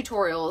watch the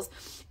tutorials,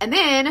 and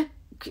then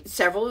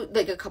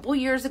a couple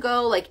years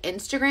ago, like,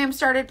 Instagram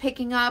started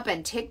picking up,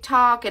 and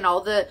TikTok, and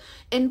all the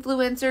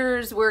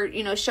influencers were,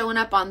 you know, showing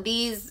up on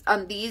these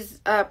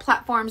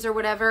platforms or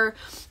whatever.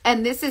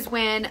 And this is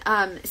when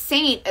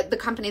Saint, the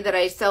company that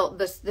I sell,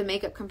 the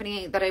makeup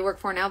company that I work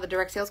for now, the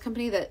direct sales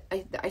company that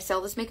I sell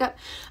this makeup,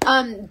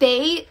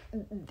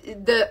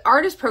 the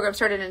artist program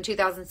started in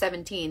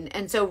 2017.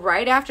 And so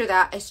right after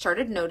that, I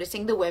started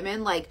noticing the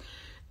women, like,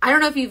 I don't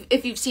know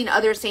if you've seen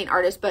other Saint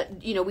artists,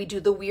 but, you know, we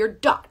do the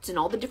weird dots and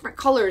all the different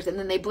colors, and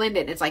then they blend it,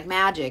 and it's like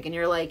magic, and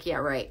you're like, yeah,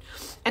 right.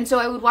 And so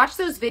I would watch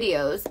those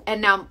videos,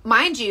 and now,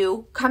 mind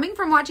you, coming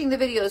from watching the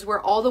videos where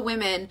all the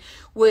women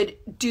would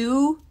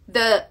do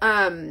the,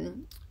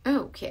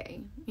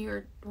 okay,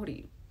 what are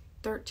you,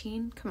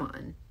 13?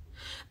 Come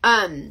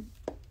on.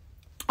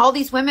 All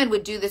these women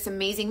would do this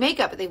amazing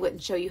makeup, but they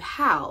wouldn't show you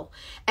how.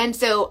 And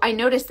so I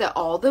noticed that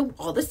all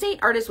the Saint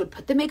artists would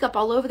put the makeup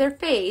all over their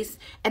face,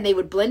 and they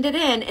would blend it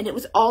in, and it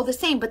was all the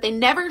same, but they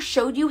never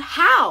showed you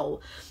how.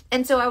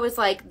 And so I was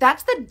like,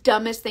 that's the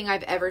dumbest thing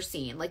I've ever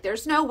seen. Like,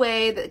 there's no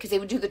way that, because they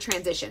would do the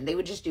transition. They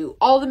would just do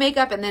all the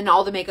makeup, and then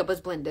all the makeup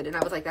was blended. And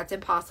I was like, that's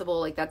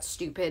impossible. Like, that's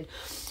stupid.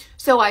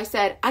 So I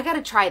said, I got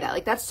to try that.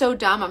 Like, that's so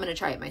dumb. I'm going to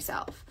try it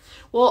myself.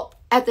 Well,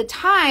 at the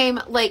time,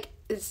 like,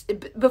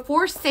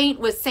 before Saint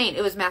was Saint,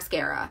 it was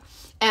mascara,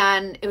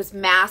 and it was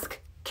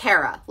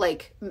Mascara,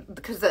 like,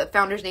 because the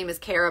founder's name is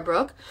Cara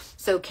Brooke.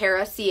 So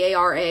Cara,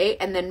 Cara,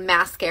 and then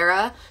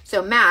mascara.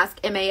 So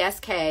mask,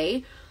 Mask,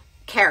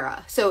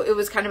 Cara. So it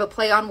was kind of a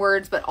play on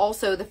words, but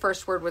also the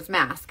first word was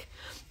mask.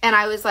 And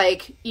I was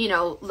like, you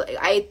know,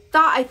 I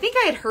think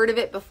I had heard of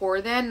it before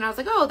then, and I was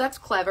like, oh, that's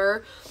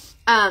clever.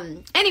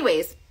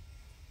 Anyways,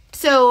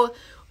 so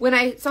when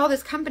I saw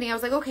this company, I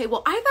was like, okay,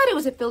 well, I thought it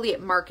was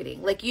affiliate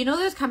marketing. Like, you know,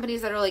 those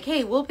companies that are like,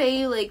 hey, we'll pay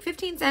you like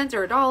 15 cents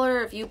or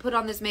 $1 if you put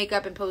on this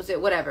makeup and post it,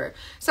 whatever.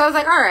 So I was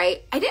like, all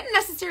right, I didn't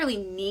necessarily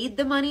need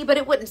the money, but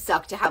it wouldn't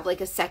suck to have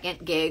like a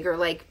second gig, or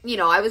like, you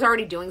know, I was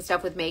already doing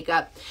stuff with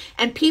makeup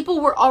and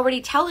people were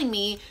already telling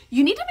me,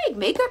 you need to make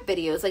makeup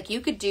videos. Like, you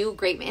could do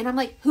great. And I'm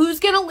like, who's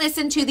going to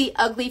listen to the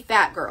ugly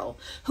fat girl?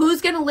 Who's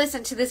going to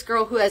listen to this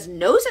girl who has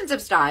no sense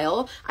of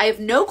style? I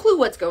have no clue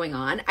what's going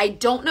on. I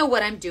don't know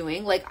what I'm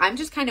doing. Like, I'm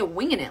just kind of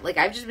winging it. Like,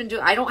 I've just been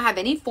doing, I don't have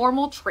any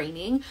formal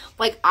training.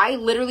 Like, I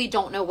literally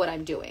don't know what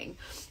I'm doing.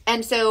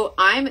 And so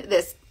I'm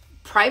this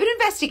private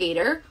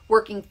investigator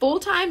working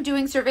full-time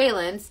doing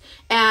surveillance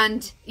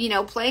and, you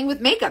know, playing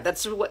with makeup.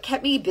 That's what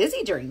kept me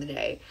busy during the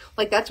day.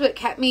 Like, that's what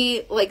kept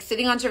me like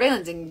sitting on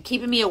surveillance and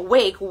keeping me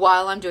awake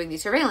while I'm doing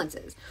these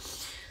surveillances.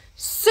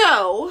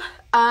 So,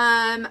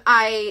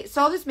 I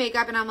saw this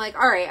makeup and I'm like,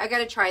 all right, I got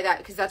to try that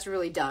because that's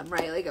really dumb,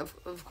 right? Like,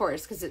 of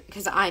course,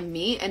 because I'm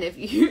me. And if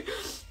you're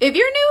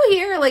new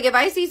here, like, if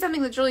I see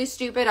something that's really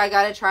stupid, I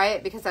got to try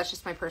it because that's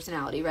just my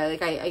personality, right?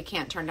 Like, I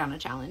can't turn down a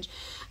challenge.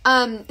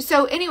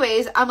 So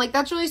anyways, I'm like,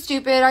 that's really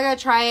stupid. I got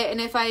to try it. And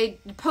if I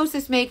post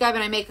this makeup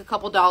and I make a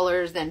couple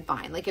dollars, then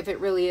fine. Like, if it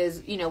really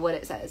is, you know, what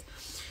it says.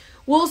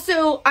 Well,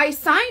 so I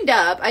signed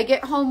up, I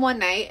get home one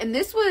night, and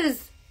this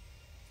was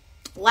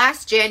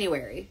last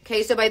January.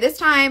 Okay. So by this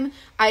time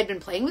I had been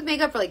playing with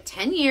makeup for like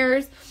 10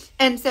 years.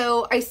 And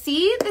so I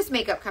see this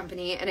makeup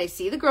company and I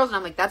see the girls and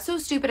I'm like, that's so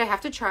stupid. I have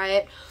to try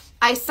it.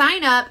 I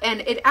sign up and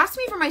it asked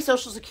me for my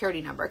social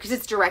security number because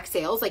it's direct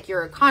sales. Like,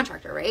 you're a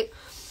contractor, right?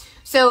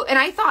 So, and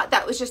I thought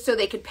that was just so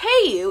they could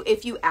pay you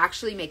if you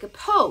actually make a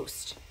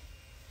post.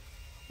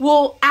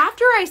 Well,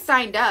 after I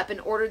signed up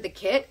and ordered the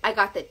kit, I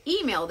got the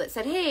email that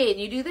said, hey, and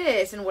you do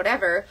this and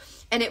whatever.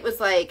 And it was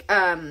like,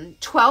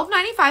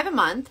 $12.95 a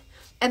month.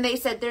 And they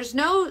said, there's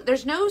no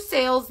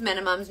sales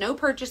minimums, no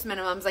purchase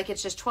minimums. Like,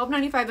 it's just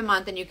 $12.95 a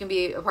month and you can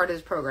be a part of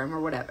this program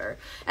or whatever.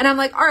 And I'm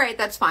like, all right,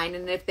 that's fine.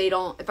 And if I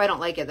don't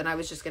like it, then I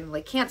was just going to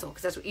like cancel,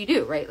 because that's what you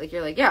do, right? Like,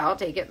 you're like, yeah, I'll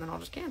take it and then I'll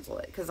just cancel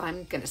it because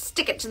I'm going to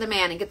stick it to the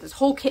man and get this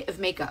whole kit of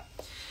makeup.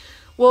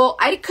 Well,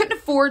 I couldn't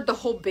afford the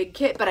whole big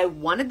kit, but I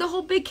wanted the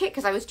whole big kit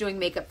because I was doing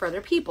makeup for other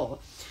people.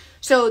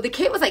 So the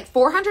kit was like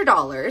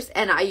 $400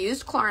 and I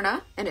used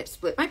Klarna and it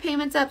split my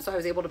payments up. So I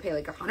was able to pay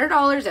like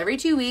 $100 every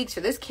 2 weeks for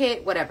this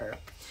kit, whatever.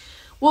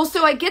 Well,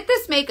 so I get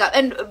this makeup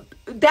and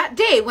that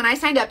day when I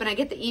signed up and I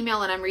get the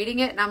email and I'm reading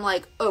it and I'm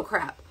like, oh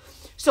crap.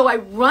 So I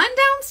run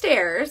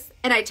downstairs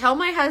and I tell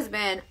my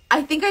husband,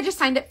 I think I just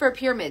signed up for a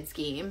pyramid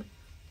scheme.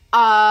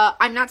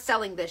 I'm not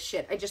selling this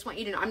shit. I just want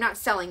you to know I'm not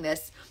selling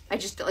this. I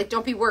just like,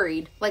 don't be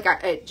worried. Like,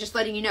 I just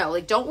letting you know,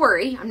 like, don't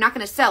worry. I'm not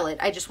going to sell it.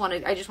 I just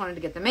wanted to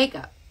get the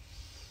makeup.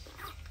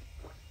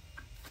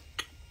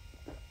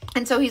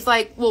 And so he's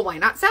like, well, why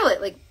not sell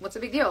it? Like, what's the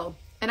big deal?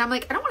 And I'm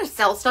like, I don't want to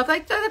sell stuff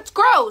like that. That's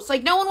gross.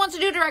 Like, no one wants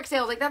to do direct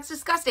sales. Like, that's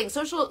disgusting.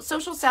 Social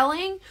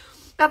selling,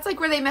 that's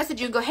like where they message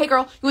you and go, hey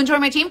girl, you want to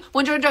join my team?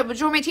 Want to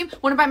join my team?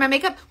 Want to buy my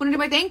makeup? Want to do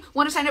my thing?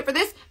 Want to sign up for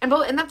this? And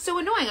that's so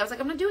annoying. I was like,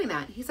 I'm not doing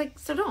that. He's like,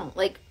 so don't.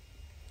 Like,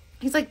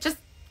 he's like, just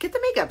get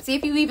the makeup. See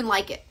if you even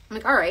like it. I'm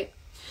like, all right.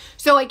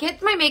 So I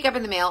get my makeup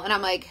in the mail and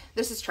I'm like,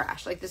 this is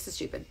trash. Like, this is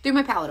stupid. Threw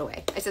my palette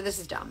away. I said, this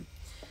is dumb.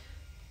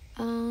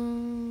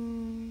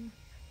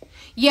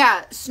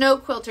 Yeah, Snow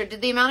Quilter.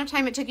 Did the amount of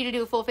time it took you to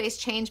do a full face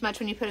change much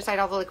when you put aside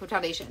all the liquid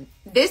foundation?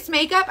 This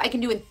makeup I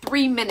can do in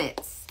 3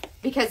 minutes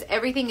because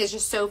everything is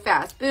just so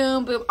fast.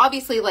 Boom, boom.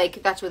 Obviously,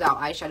 like, that's without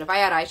eyeshadow. If I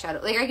had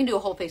eyeshadow, like, I can do a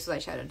whole face with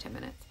eyeshadow in 10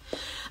 minutes.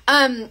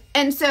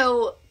 And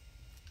so,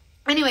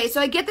 anyway, so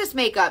I get this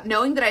makeup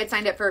knowing that I had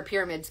signed up for a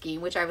pyramid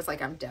scheme, which I was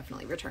like, I'm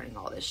definitely returning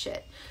all this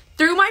shit.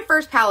 Threw my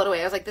first palette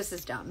away. I was like, this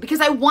is dumb.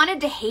 Because I wanted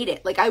to hate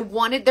it. Like,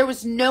 there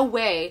was no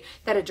way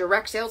that a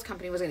direct sales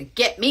company was going to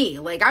get me.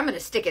 Like, I'm going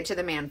to stick it to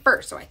the man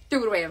first. So I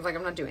threw it away. I was like,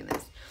 I'm not doing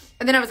this.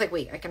 And then I was like,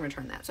 wait, I can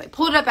return that. So I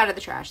pulled it up out of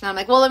the trash. And I'm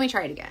like, well, let me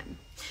try it again.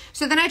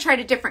 So then I tried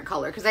a different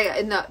color because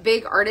in the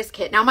big artist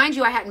kit. Now, mind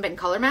you, I hadn't been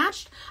color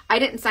matched. I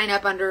didn't sign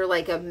up under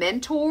like a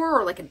mentor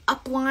or like an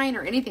upline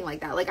or anything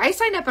like that. Like, I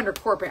signed up under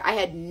corporate. I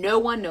had no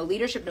one, no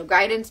leadership, no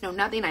guidance, no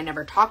nothing. I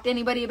never talked to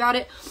anybody about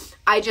it.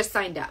 I just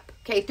signed up,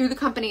 okay, through the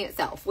company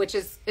itself, which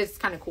is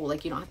kind of cool.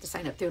 Like, you don't have to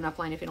sign up through an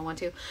upline if you don't want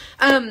to.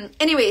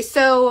 Anyway,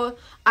 so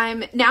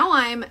now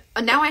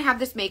I have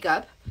this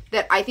makeup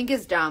that I think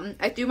is dumb.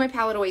 I threw my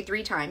palette away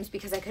 3 times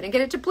because I couldn't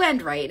get it to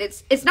blend right.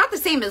 It's not the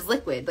same as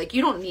liquid. Like,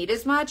 you don't need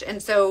as much.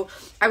 And so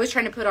I was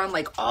trying to put on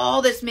like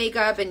all this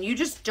makeup and you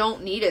just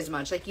don't need as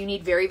much. Like, you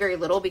need very, very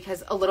little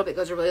because a little bit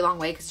goes a really long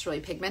way because it's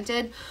really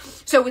pigmented.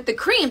 So with the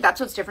cream,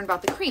 that's what's different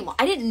about the cream. Well,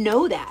 I didn't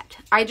know that.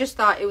 I just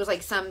thought it was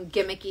like some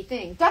gimmicky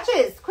thing.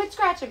 Duchess, quit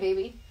scratching,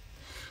 baby.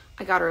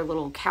 I got her a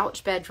little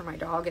couch bed for my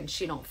dog and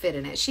she don't fit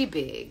in it. She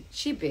big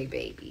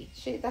baby.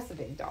 That's a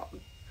big dog.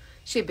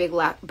 She a big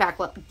black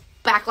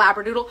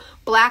labradoodle,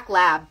 black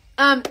lab.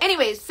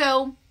 Anyways,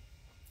 so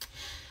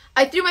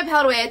I threw my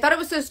palette away. I thought it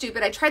was so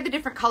stupid. I tried the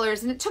different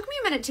colors and it took me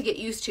a minute to get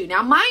used to.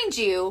 Now, mind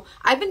you,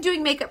 I've been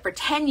doing makeup for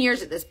 10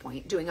 years at this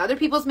point, doing other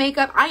people's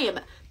makeup. I am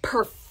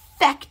perfecting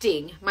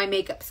perfecting my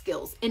makeup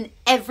skills in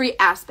every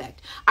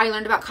aspect. I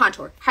learned about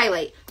contour,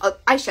 highlight,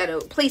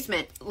 eyeshadow,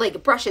 placement,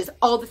 like brushes,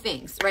 all the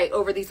things, right?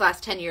 Over these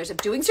last 10 years of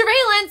doing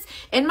surveillance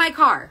in my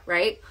car,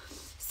 right?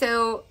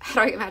 So how do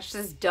I get matched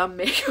this dumb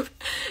makeup?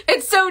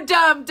 It's so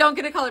dumb. Don't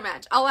get a color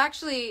match. I'll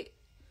actually,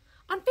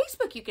 on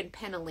Facebook, you can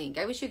pin a link.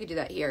 I wish you could do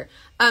that here.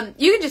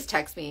 You can just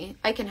text me.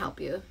 I can help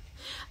you.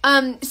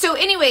 So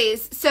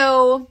anyways,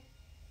 so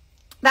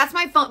that's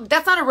my phone.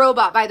 That's not a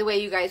robot, by the way,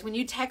 you guys. When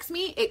you text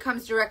me, it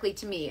comes directly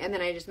to me, and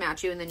then I just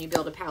match you, and then you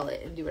build a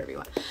palette and do whatever you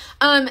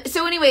want.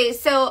 So anyways,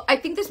 so I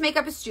think this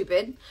makeup is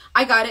stupid.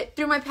 I got it,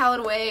 threw my palette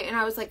away, and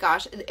I was like,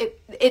 gosh,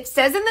 it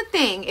says in the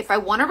thing, if I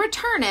want to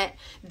return it,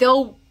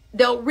 they'll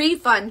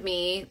refund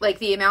me, like,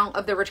 the amount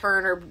of the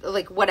return or,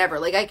 like, whatever.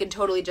 Like, I can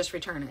totally just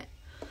return it.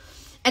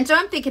 And so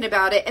I'm thinking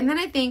about it, and then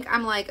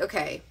I'm like,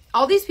 okay,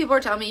 all these people are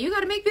telling me, you got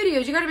to make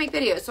videos, you got to make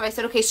videos. So I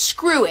said, okay,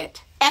 screw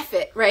it. F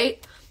it,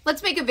 right?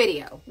 Let's make a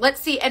video.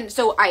 Let's see. And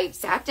so I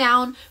sat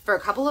down for a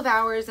couple of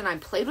hours and I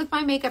played with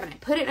my makeup and I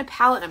put it in a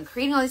palette and I'm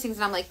creating all these things.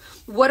 And I'm like,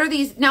 what are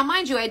these? Now,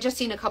 mind you, I had just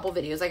seen a couple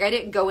videos. Like I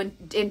didn't go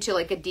into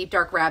like a deep,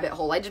 dark rabbit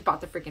hole. I just bought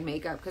the freaking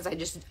makeup because I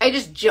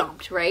just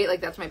jumped, right?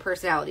 Like that's my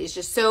personality. It's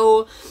just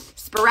so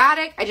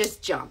sporadic. I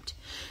just jumped.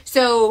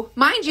 So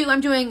mind you, I'm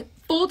doing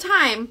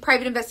full-time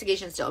private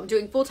investigation still. I'm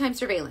doing full-time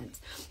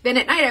surveillance. Then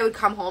at night I would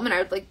come home and I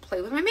would like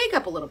play with my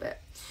makeup a little bit.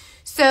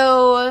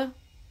 So...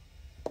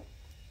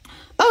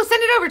 oh,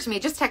 send it over to me.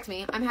 Just text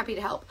me. I'm happy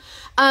to help.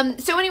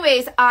 So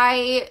anyways,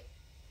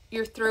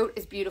 your throat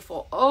is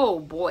beautiful. Oh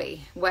boy.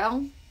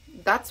 Well,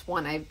 that's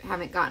one I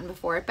haven't gotten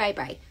before.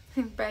 Bye-bye.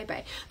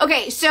 Bye-bye.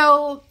 Okay.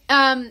 So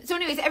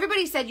anyways,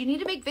 everybody said you need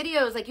to make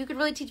videos. Like you could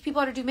really teach people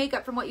how to do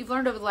makeup from what you've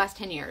learned over the last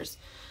 10 years.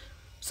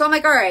 So I'm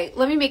like, all right,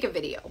 let me make a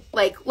video.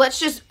 Like,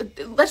 let's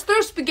throw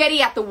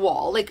spaghetti at the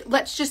wall. Like,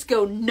 let's just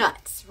go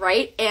nuts.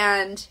 Right.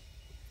 And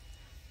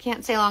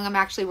can't say how long I'm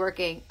actually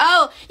working.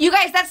 Oh, you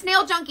guys, that's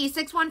Nail Junkie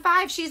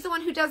 615. She's the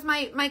one who does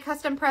my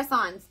custom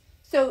press-ons.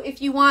 So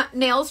if you want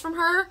nails from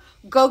her,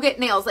 go get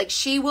nails. Like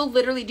she will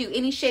literally do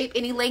any shape,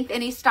 any length,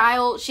 any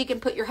style. She can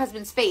put your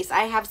husband's face.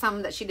 I have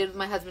some that she did with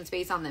my husband's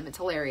face on them. It's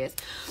hilarious.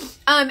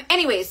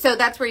 Anyways, so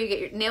that's where you get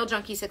your Nail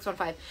Junkie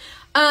 615.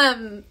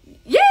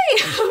 Yay!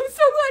 I'm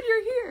so glad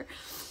you're here.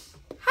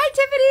 Hi,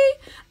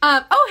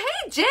 Tiffany. Oh,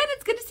 hey, Jen.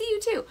 It's good to see you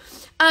too.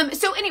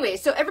 So anyway,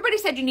 so everybody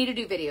said you need to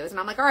do videos. And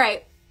I'm like, all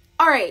right,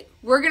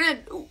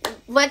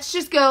 let's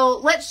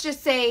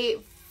just say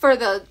for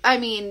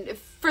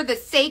the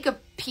sake of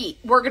Pete,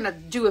 we're going to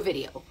do a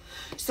video.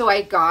 So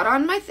I got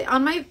on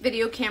my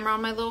video camera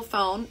on my little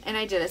phone and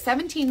I did a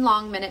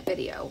 17-minute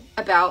video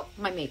about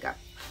my makeup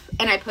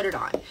and I put it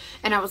on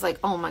and I was like,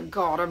 oh my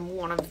God, I'm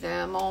one of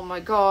them. Oh my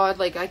God.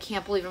 Like, I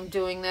can't believe I'm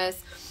doing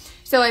this.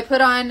 So I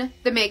put on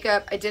the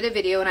makeup, I did a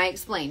video, and I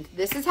explained,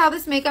 this is how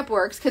this makeup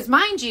works. Because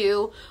mind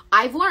you,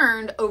 I've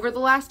learned over the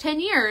last 10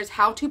 years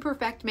how to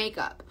perfect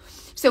makeup.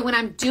 So when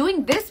I'm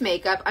doing this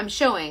makeup, I'm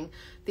showing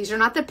these are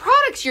not the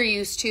products you're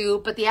used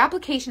to, but the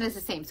application is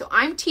the same. So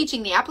I'm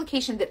teaching the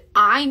application that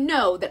I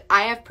know that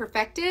I have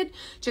perfected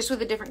just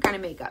with a different kind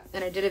of makeup.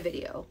 And I did a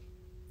video.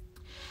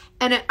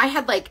 And I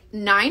had like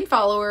 9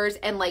 followers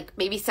and like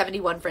maybe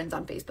 71 friends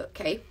on Facebook,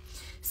 okay?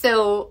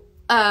 So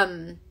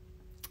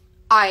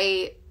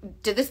I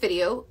did this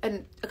video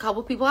and a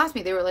couple people asked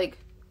me, they were like,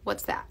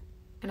 what's that?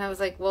 And I was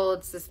like, well,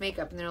 it's this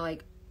makeup. And they're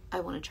like,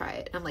 I want to try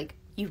it. And I'm like,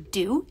 you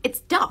do? It's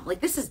dumb.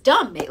 Like, this is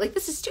dumb, mate. Like,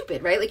 this is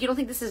stupid, right? Like, you don't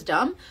think this is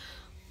dumb?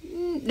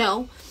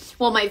 No.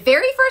 Well, my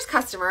very first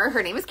customer,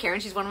 her name is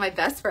Karen. She's one of my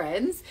best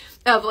friends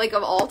of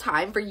all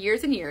time for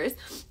years and years.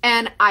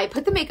 And I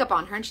put the makeup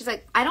on her and she's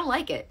like, I don't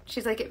like it.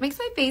 She's like, it makes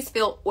my face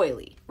feel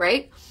oily,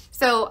 right?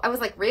 So I was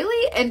like,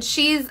 really? And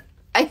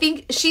I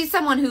think she's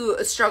someone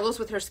who struggles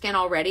with her skin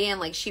already and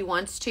like she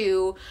wants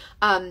to,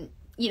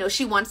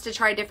 she wants to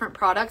try different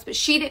products, but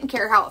she didn't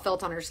care how it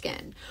felt on her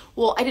skin.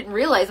 Well, I didn't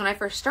realize when I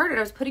first started,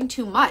 I was putting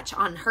too much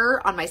on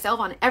her, on myself,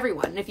 on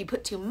everyone. And if you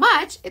put too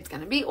much, it's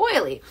going to be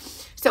oily.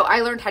 So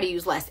I learned how to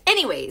use less.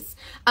 Anyways,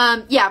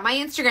 yeah, my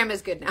Instagram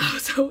is good now.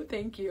 So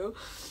thank you.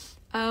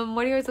 Why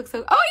do you always look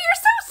so, oh,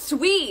 you're so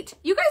sweet.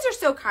 You guys are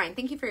so kind.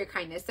 Thank you for your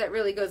kindness. That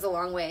really goes a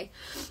long way.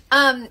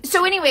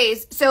 So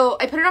anyways, so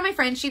I put it on my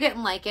friend. She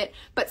didn't like it,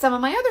 but some of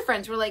my other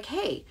friends were like,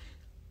 hey,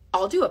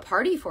 I'll do a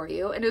party for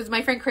you. And it was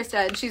my friend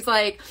Krista. And she's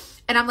like,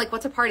 and I'm like,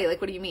 what's a party? Like,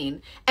 what do you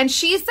mean? And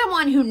she's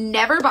someone who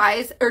never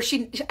buys, or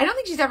I don't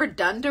think she's ever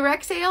done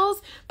direct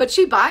sales, but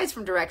she buys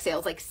from direct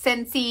sales, like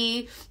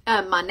Scentsy,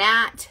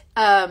 Monat,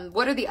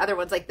 what are the other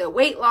ones? Like the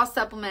weight loss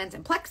supplements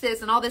and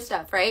Plexus and all this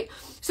stuff, right?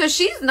 So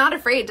she's not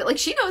afraid to, like,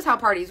 she knows how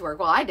parties work.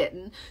 Well, I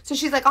didn't. So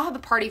she's like, I'll have a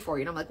party for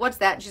you. And I'm like, what's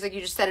that? And she's like,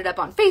 you just set it up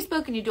on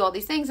Facebook and you do all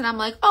these things. And I'm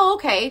like, oh,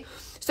 okay.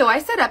 So I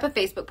set up a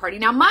Facebook party.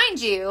 Now,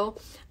 mind you,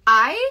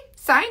 I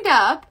signed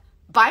up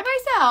by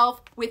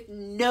myself with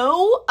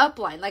no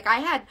upline. Like I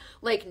had,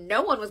 like,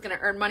 no one was going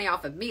to earn money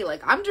off of me.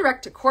 Like I'm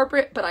direct to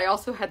corporate, but I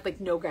also had like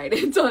no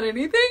guidance on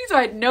anything. So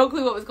I had no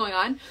clue what was going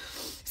on.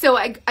 So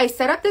I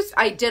set up this,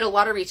 I did a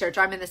lot of research.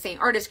 I'm in the same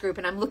artist group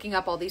and I'm looking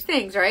up all these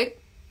things, right?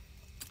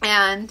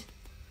 And,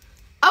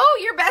 oh,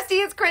 your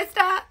bestie is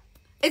Krista.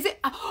 Is it?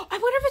 Oh, I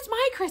wonder if it's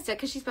my Krista,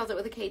 because she spells it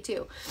with a K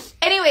too.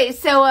 Anyway,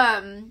 so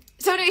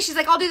anyway, she's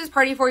like, I'll do this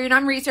party for you, and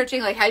I'm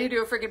researching like how do you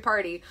do a freaking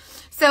party.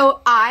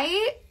 So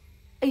I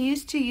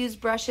used to use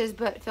brushes,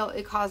 but felt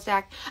it caused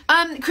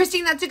acne.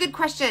 Christine, that's a good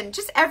question.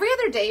 Just every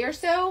other day or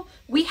so,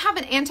 we have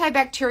an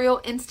antibacterial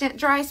instant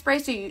dry spray.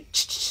 So you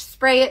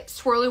spray it,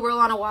 swirly whirl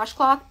on a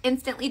washcloth,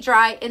 instantly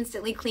dry,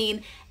 instantly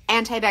clean,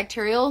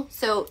 antibacterial.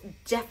 So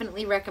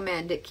definitely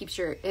recommend. It keeps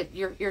your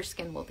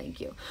skin will thank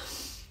you.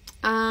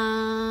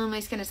 My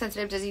skin is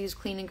sensitive. Does it use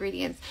clean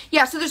ingredients?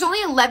 Yeah, so there's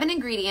only 11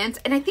 ingredients,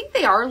 and I think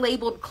they are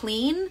labeled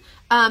clean.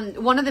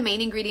 One of the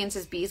main ingredients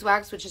is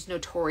beeswax, which is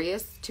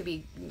notorious to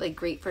be like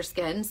great for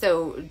skin.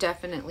 So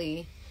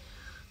definitely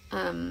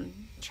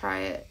try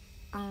it.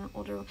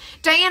 Older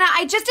Diana,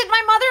 I just did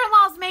my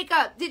mother-in-law's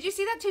makeup. Did you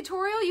see that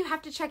tutorial? You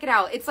have to check it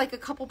out. It's like a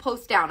couple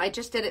posts down. I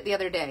just did it the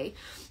other day.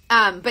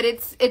 But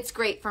it's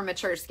great for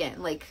mature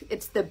skin. Like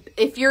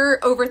if you're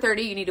over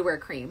 30, you need to wear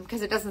cream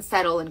because it doesn't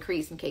settle and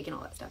crease and cake and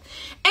all that stuff.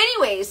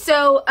 Anyway,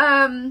 so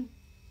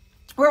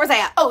where was I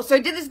at? Oh, so I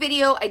did this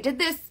video. I did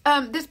this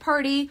this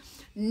party.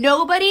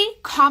 Nobody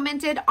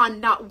commented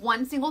on not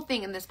one single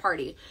thing in this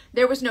party.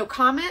 There was no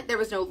comment. There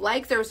was no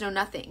likes. There was no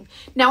nothing.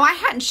 Now, I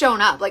hadn't shown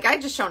up. Like, I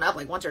just shown up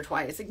like once or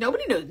twice. Like,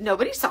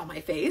 nobody saw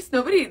my face.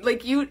 Nobody,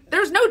 like,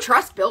 there's no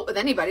trust built with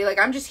anybody. Like,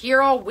 I'm just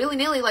here all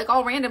willy-nilly, like,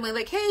 all randomly,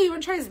 like, hey, you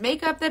want to try this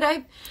makeup that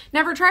I've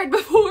never tried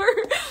before?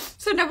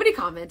 So nobody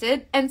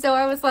commented. And so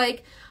I was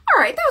like, all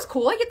right, that was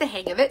cool. I get the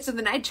hang of it. So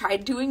then I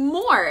tried doing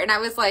more. And I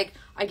was like,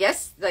 I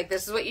guess like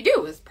this is what you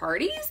do is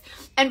parties.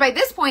 And by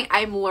this point,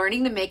 I'm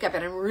learning the makeup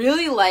and I'm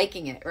really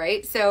liking it,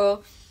 right?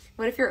 So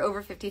what if you're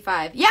over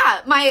 55?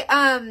 Yeah, my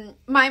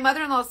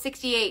mother-in-law is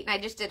 68 and I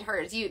just did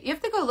hers. You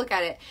have to go look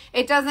at it.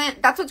 It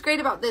doesn't, that's what's great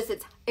about this.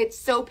 It's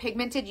so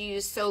pigmented. You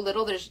use so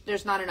little.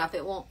 There's not enough.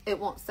 It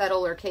won't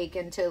settle or cake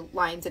into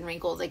lines and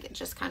wrinkles. Like it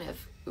just kind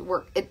of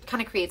it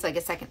kind of creates like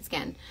a second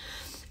skin.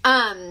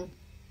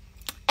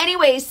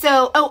 Anyway,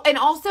 so, oh, and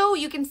also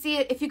you can see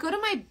it if you go to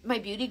my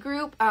beauty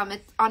group,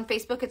 it's on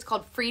Facebook. It's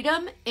called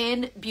Freedom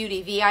in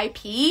Beauty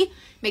VIP.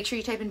 Make sure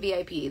you type in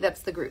VIP.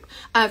 That's the group.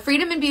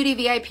 Freedom in Beauty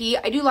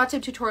VIP. I do lots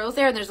of tutorials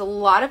there, and there's a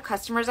lot of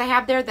customers I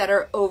have there that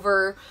are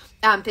over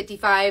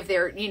 55.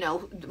 They're,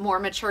 more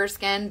mature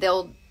skin.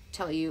 They'll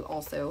tell you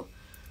also.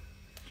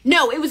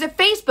 No, it was a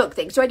Facebook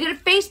thing. So I did a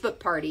Facebook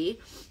party.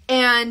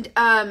 And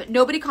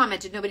nobody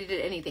commented. Nobody did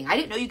anything. I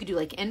didn't know you could do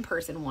like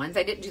in-person ones.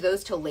 I didn't do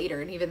those till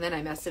later. And even then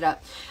I messed it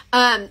up.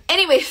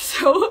 Anyway,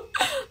 so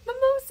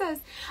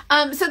mimosas.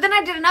 So then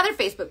I did another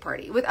Facebook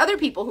party with other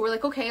people who were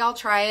like, okay, I'll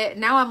try it.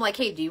 And now I'm like,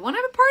 hey, do you want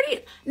to have a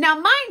party? Now,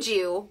 mind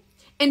you,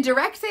 in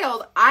direct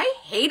sales, I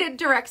hated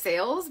direct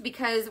sales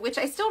which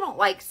I still don't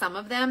like some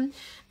of them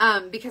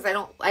because I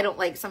don't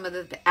like some of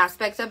the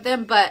aspects of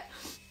them. But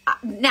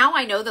now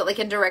I know that like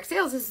in direct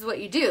sales, this is what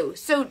you do.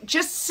 So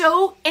just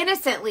so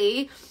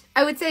innocently,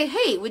 I would say,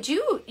 hey, would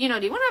you, do you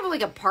want to have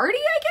like a party,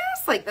 I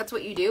guess? Like, that's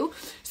what you do.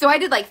 So I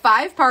did like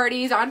 5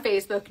 parties on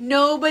Facebook.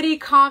 Nobody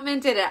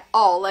commented at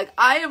all. Like,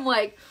 I am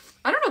like,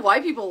 I don't know why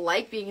people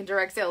like being in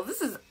direct sales.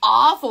 This is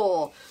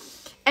awful.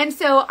 And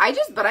so I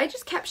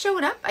just kept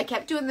showing up. I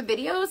kept doing the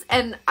videos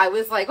and I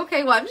was like,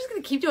 okay, well, I'm just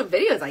going to keep doing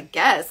videos, I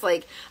guess.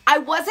 Like, I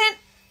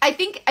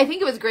think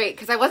it was great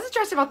because I wasn't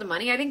stressed about the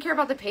money. I didn't care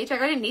about the paycheck.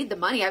 I didn't need the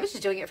money. I was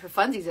just doing it for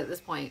funsies at this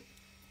point.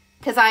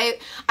 Because I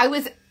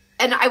was,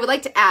 and I would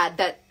like to add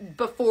that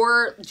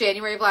before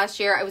January of last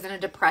year, I was in a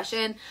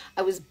depression.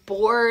 I was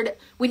bored.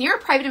 When you're a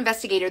private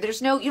investigator, you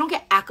don't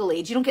get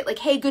accolades. You don't get like,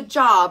 hey, good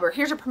job, or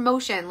here's a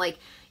promotion. Like,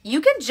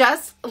 you can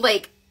just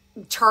like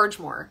charge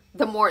more.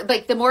 The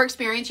more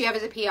experience you have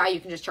as a PI,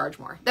 you can just charge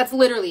more. That's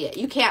literally it.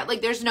 You can't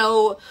like, there's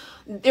no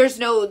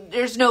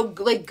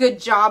like good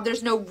job.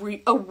 There's no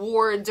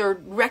awards or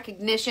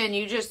recognition.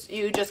 You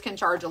just can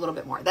charge a little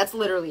bit more. That's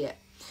literally it.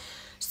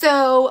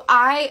 So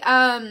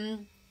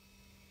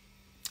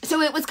so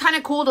it was kind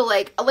of cool to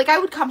like I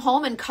would come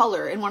home and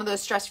color in one of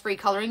those stress-free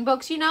coloring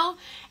books,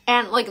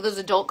 and like those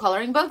adult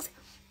coloring books.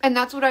 And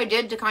that's what I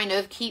did to kind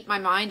of keep my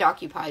mind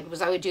occupied,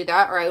 was I would do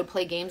that, or I would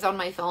play games on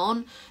my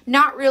phone.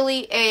 Not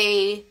really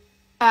a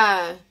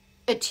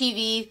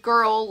TV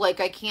girl. Like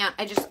I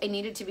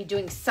needed to be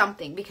doing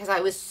something because I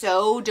was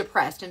so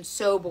depressed and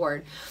so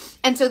bored.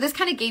 And so this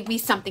kind of gave me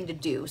something to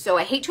do. So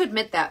I hate to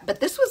admit that, but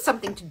this was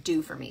something to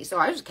do for me. So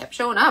I just kept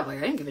showing up. Like,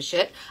 I didn't give a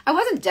shit. I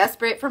wasn't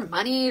desperate for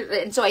money.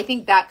 And so I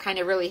think that kind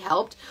of really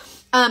helped.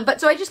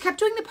 But so I just kept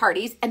doing the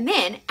parties. And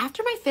then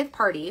after my 5th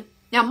party,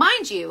 now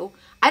mind you,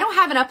 I don't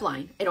have an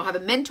upline. I don't have a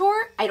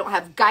mentor. I don't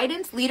have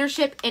guidance,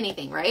 leadership,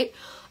 anything, right?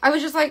 I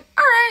was just like,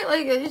 all right,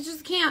 like I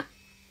just can't.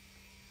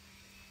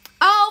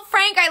 Oh,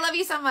 Frank, I love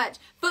you so much.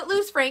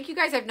 Footloose Frank, you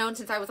guys I've known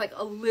since I was like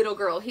a little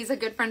girl. He's a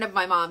good friend of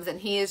my mom's and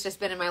he has just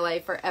been in my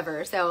life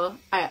forever. So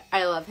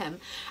I love him.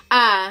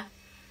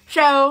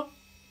 So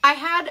I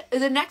had,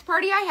 the next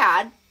party I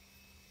had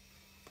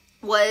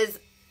was,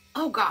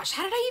 oh gosh,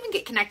 how did I even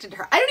get connected to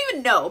her? I don't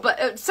even know,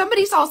 but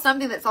somebody saw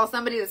something that saw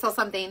somebody that saw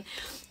something.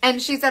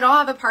 And she said, I'll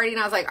have a party. And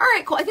I was like, all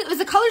right, cool. I think it was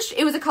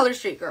a color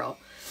street girl.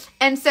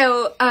 And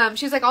so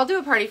she was like, I'll do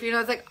a party for you. And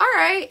I was like, all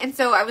right. And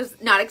so I was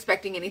not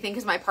expecting anything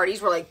because my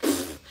parties were like,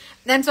 pfft.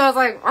 And so I was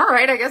like, all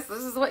right, I guess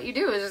this is what you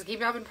do is just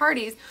keep having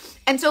parties.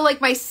 And so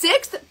like my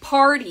 6th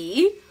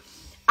party,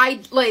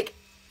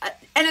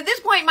 and at this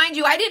point, mind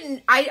you,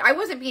 I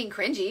wasn't being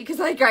cringy because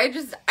like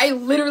I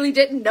literally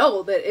didn't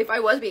know that if I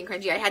was being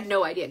cringy, I had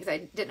no idea because I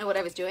didn't know what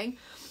I was doing.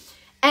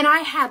 And I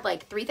had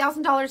like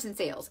 $3,000 in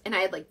sales and I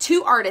had like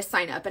 2 artists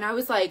sign up and I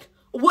was like,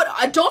 what?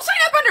 Don't sign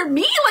up under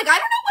me. Like, I don't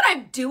know what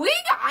I'm doing.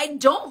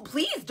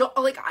 Please don't.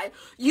 Like,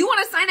 you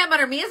want to sign up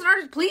under me as an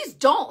artist? Please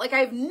don't. Like, I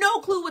have no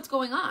clue what's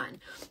going on.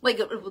 Like,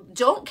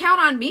 don't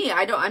count on me.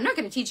 I'm not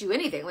going to teach you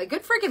anything. Like,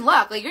 good freaking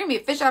luck. Like, you're going to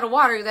be a fish out of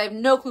water because I have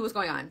no clue what's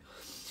going on.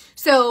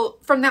 So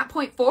from that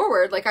point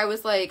forward, like I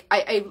was like,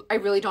 I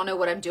really don't know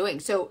what I'm doing.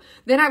 So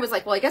then I was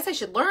like, well, I guess I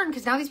should learn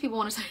because now these people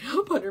want to sign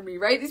up under me,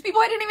 right? These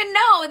people I didn't even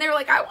know. And they were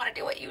like, I want to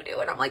do what you do.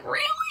 And I'm like,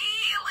 really?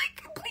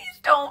 Like, please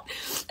don't.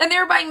 And they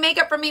were buying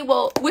makeup from me.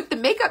 Well, with the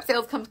makeup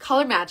sales comes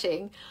color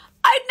matching.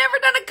 I'd never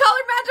done a color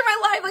match in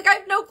my life. Like I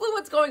have no clue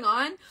what's going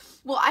on.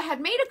 Well, I had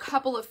made a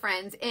couple of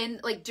friends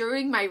and like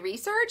during my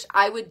research,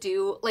 I would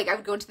go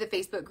into the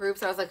Facebook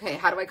groups. I was like, hey,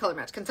 how do I color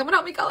match? Can someone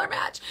help me color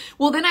match?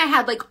 Well, then I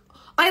had like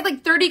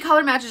 30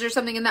 color matches or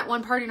something in that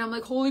one party. And I'm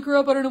like, holy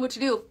crap, I don't know what to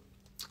do.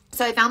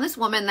 So I found this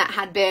woman that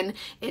had been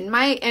in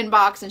my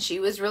inbox and she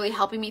was really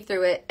helping me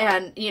through it.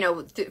 And, you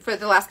know, for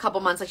the last couple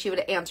months, like she would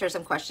answer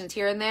some questions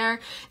here and there.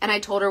 And I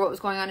told her what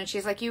was going on. And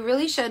she's like, you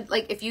really should,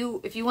 like, if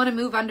you want to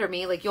move under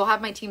me, like you'll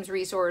have my team's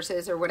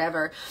resources or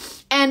whatever.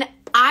 And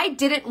I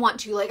didn't want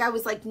to, like, I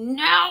was like,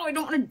 no, I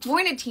don't want to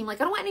join a team. Like,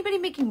 I don't want anybody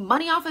making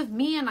money off of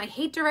me. And I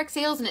hate direct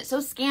sales and it's so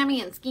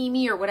scammy and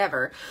schemy or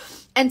whatever.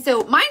 And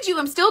so mind you,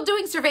 I'm still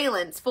doing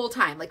surveillance full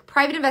time, like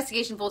private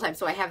investigation full time.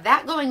 So I have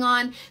that going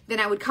on.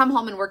 Then I would come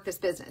home and work this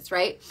business.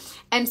 Right.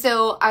 And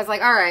so I was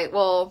like, all right,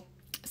 well,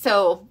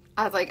 so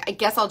I was like, I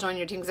guess I'll join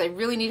your team because I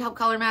really need help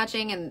color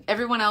matching. And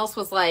everyone else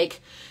was like,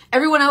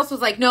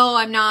 no,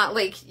 I'm not,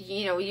 like,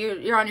 you know,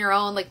 you're on your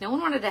own. Like no one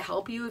wanted to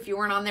help you if you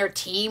weren't on their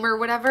team or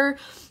whatever.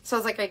 So I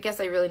was like, I guess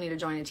I really need to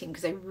join a team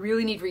because I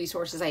really need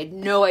resources. I had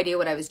no idea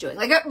what I was doing.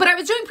 Like, but I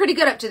was doing pretty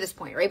good up to this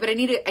point, right? But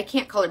I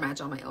can't color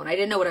match on my own. I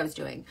didn't know what I was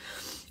doing.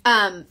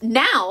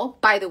 Now,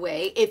 by the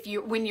way,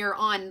 when you're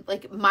on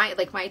like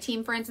my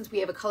team, for instance, we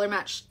have a color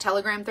match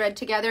Telegram thread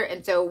together.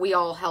 And so we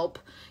all help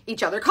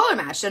each other color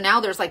match. So now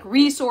there's like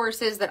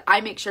resources that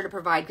I make sure to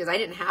provide because I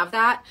didn't have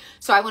that.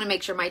 So I want to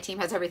make sure my team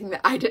has everything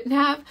that I didn't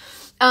have.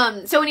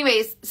 So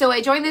anyways, so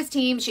I joined this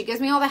team. She gives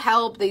me all the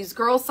help. These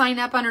girls sign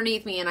up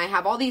underneath me and I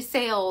have all these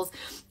sales.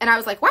 And I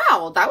was like,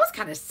 wow, that was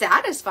kind of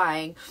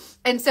satisfying.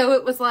 And so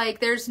it was like,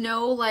 there's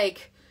no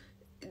like,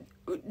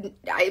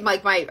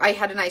 I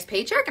had a nice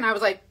paycheck and I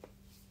was like,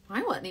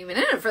 I wasn't even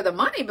in it for the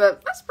money,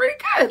 but that's pretty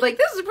good. Like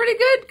this is a pretty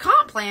good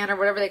comp plan or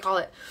whatever they call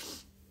it.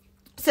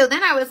 So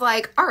then I was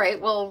like, all right,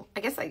 well, I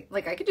guess I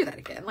could do that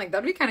again. Like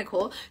that'd be kind of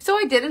cool. So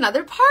I did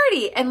another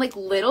party and like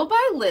little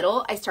by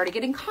little, I started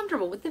getting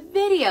comfortable with the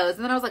videos.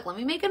 And then I was like, let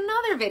me make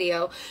another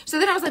video. So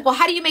then I was like, well,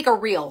 how do you make a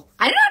reel?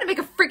 I didn't know how to make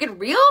a freaking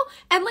reel.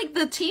 And like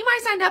the team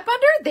I signed up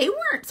under, they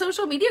weren't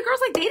social media girls.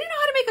 Like they didn't know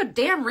how to make a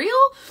damn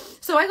reel.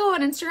 So I go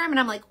on Instagram and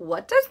I'm like,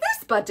 what does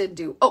this button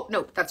do? Oh,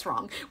 no, that's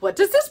wrong. What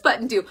does this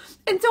button do?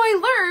 And so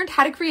I learned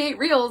how to create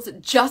reels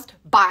just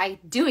by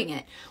doing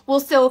it. Well,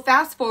 so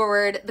fast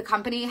forward, the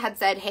company had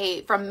said,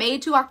 hey, from May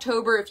to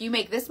October, if you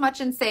make this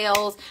much in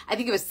sales, I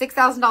think it was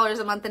 $6,000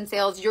 a month in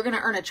sales, you're going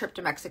to earn a trip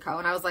to Mexico.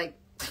 And I was like,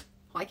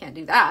 well, I can't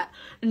do that.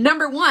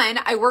 Number one,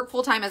 I work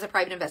full time as a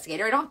private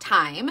investigator. I don't have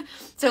time.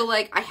 So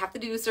like I have to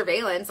do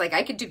surveillance. Like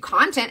I could do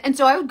content. And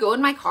so I would go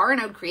in my car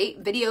and I would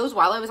create videos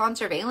while I was on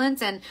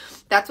surveillance. And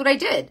that's what I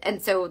did.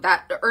 And so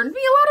that earned me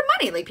a lot of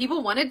money. Like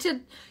people wanted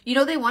to, you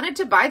know, they wanted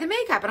to buy the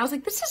makeup. And I was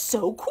like, this is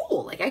so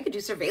cool. Like I could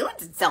do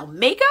surveillance and sell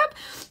makeup.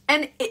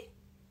 And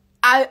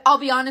I'll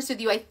be honest with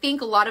you. I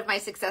think a lot of my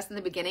success in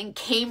the beginning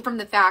came from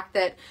the fact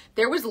that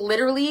there was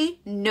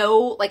literally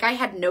I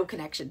had no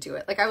connection to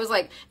it. Like I was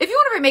like, if you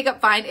want to buy makeup,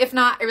 fine. If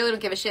not, I really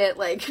don't give a shit.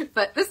 Like,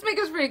 but this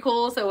makeup's pretty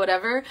cool. So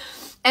whatever.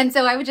 And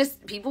so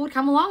people would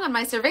come along on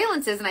my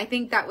surveillances. And I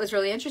think that was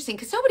really interesting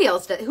because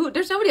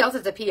there's nobody else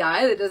that's a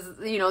PI that does,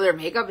 you know, their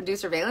makeup and do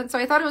surveillance. So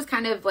I thought it was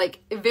kind of like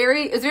it was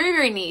very,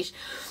 very niche.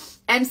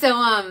 And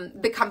so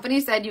the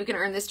company said you can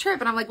earn this trip.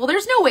 And I'm like, well,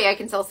 there's no way I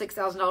can sell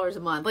 $6,000 a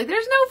month. Like,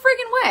 there's no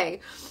freaking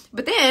way.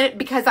 But then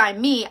because I'm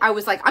me, I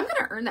was like, I'm going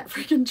to earn that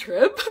freaking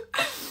trip.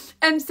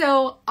 And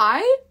so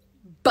I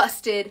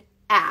busted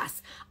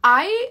ass.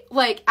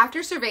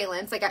 After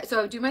surveillance, so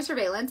I would do my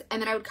surveillance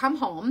and then I would come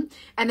home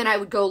and then I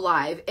would go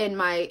live in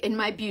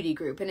my beauty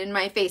group and in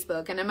my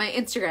Facebook and in my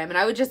Instagram and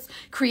I would just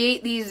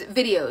create these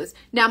videos.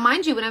 Now,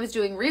 mind you, when I was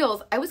doing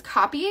reels, I was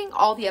copying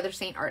all the other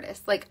Saint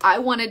artists. Like I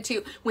wanted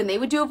to, when they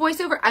would do a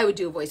voiceover, I would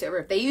do a voiceover.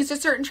 If they used a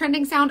certain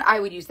trending sound, I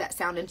would use that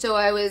sound. And so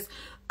I was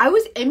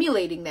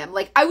emulating them.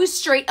 Like I was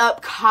straight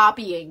up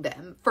copying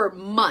them for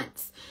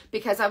months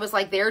because I was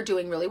like, they're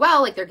doing really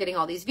well. Like they're getting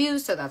all these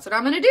views. So that's what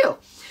I'm going to do.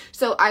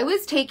 So I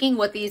was taking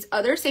what these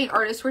other Saint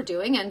artists were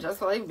doing and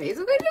just like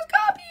basically just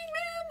copying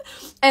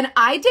them. And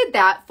I did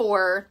that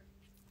for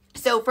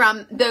So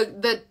from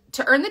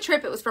to earn the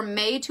trip, it was from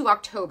May to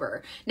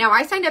October. Now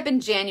I signed up in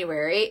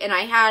January and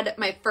I had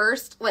my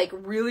first like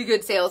really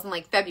good sales in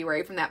like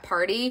February from that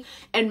party.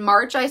 In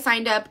March, I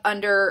signed up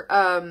under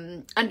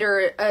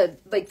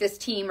like this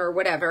team or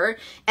whatever.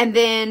 And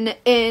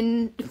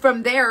then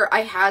from there,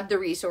 I had the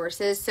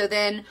resources. So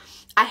then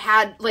I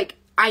had like,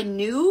 I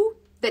knew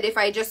that if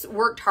I just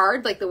worked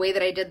hard, like the way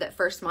that I did that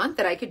first month,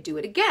 that I could do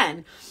it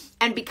again.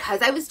 And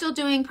because I was still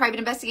doing private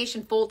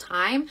investigation full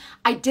time,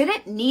 I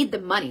didn't need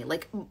the money.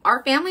 Like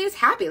our family is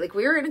happy. Like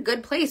we were in a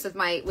good place with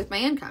my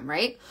income,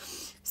 right?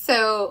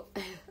 So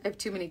I have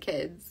too many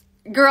kids.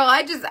 Girl,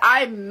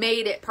 I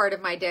made it part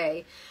of my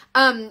day.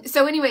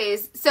 So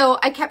anyways, so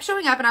I kept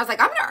showing up and I was like,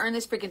 I'm going to earn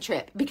this freaking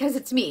trip because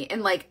it's me.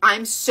 And like,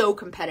 I'm so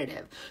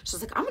competitive. So I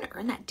was like, I'm going to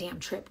earn that damn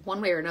trip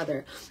one way or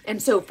another. And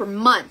so for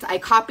months I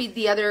copied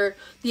the other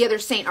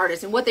Saint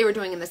artists and what they were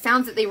doing and the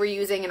sounds that they were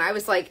using. And I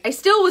was like, I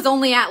still was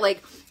only at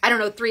like, I don't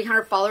know,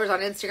 300 followers on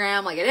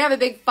Instagram. Like I didn't have a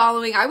big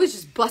following. I was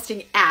just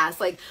busting ass.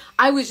 Like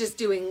I was just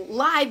doing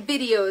live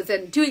videos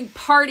and doing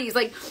parties.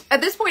 Like at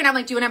this point, I'm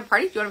like, do you want to have a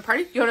party? Do you want to have a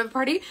party? Do you want to have a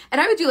party?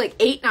 And I would do like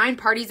 8-9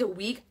 parties a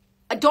week.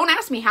 Don't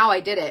ask me how I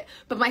did it,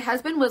 but my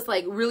husband was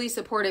like really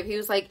supportive. He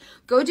was like,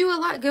 go do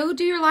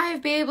your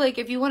live, babe. Like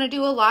if you want to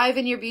do a live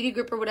in your beauty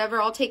group or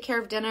whatever, I'll take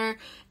care of dinner.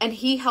 And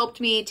he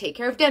helped me take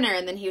care of dinner.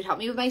 And then he would help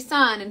me with my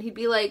son. And he'd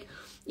be like,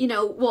 you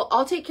know, well,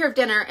 I'll take care of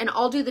dinner and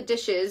I'll do the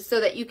dishes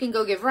so that you can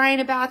go give Ryan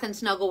a bath and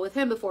snuggle with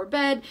him before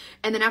bed.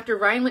 And then after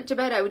Ryan went to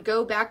bed, I would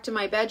go back to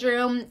my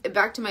bedroom,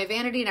 back to my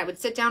vanity, and I would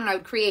sit down and I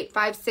would create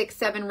 5, 6,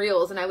 7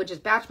 reels. And I would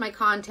just batch my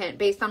content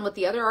based on what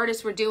the other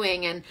artists were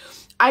doing. And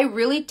I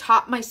really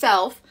taught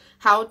myself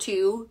how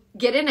to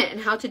get in it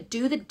and how to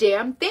do the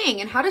damn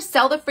thing and how to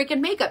sell the freaking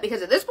makeup.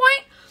 Because at this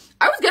point,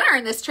 I was going to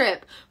earn this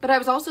trip, but I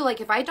was also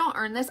like, if I don't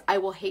earn this, I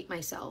will hate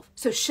myself.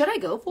 So should I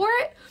go for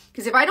it?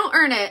 Because if I don't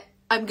earn it,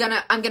 I'm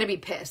gonna be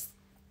pissed.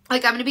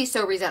 Like I'm gonna be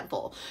so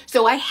resentful.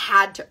 So I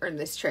had to earn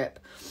this trip.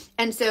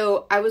 And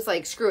so I was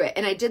like, screw it.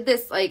 And I did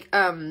this like,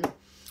 I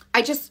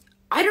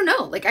don't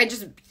know. Like I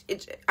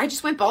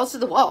just went balls to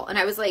the wall and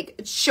I was like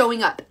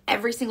showing up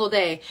every single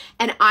day.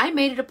 And I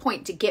made it a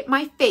point to get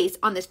my face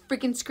on this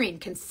freaking screen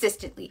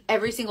consistently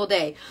every single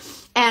day.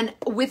 And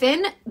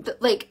within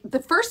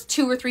the first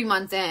 2 or 3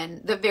 months in,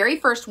 the very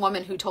first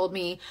woman who told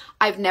me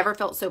I've never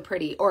felt so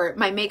pretty, or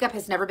my makeup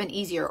has never been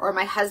easier, or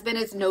my husband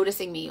is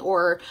noticing me,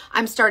 or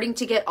I'm starting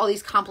to get all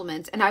these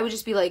compliments. And I would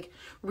just be like,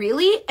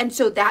 really? And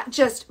so that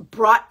just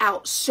brought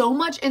out so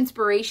much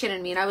inspiration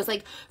in me. And I was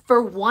like,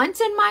 for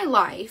once in my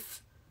life,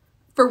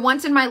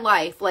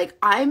 like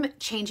I'm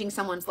changing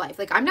someone's life.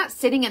 Like I'm not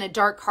sitting in a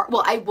dark car.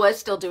 Well, I was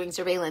still doing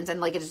surveillance and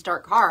like it's a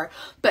dark car,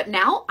 but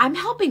now I'm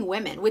helping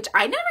women, which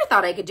I never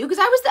thought I could do because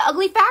I was the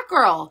ugly fat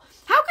girl.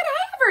 How could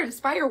I ever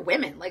inspire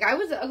women? Like I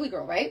was the ugly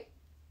girl, right?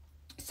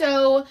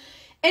 So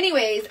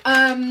anyways,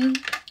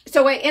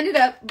 so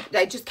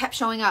I just kept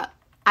showing up.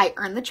 I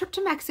earned the trip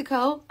to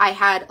Mexico.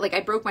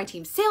 I broke my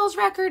team sales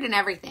record and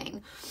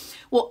everything.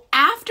 Well,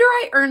 after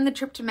I earned the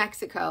trip to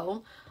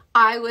Mexico,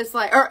 I was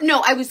like, I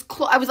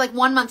was like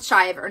 1 month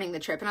shy of earning the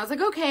trip. And I was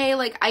like, okay,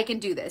 like I can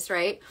do this,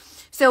 right?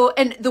 So,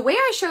 and the way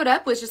I showed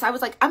up was just, I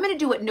was like, I'm going to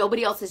do what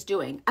nobody else is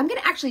doing. I'm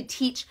going to actually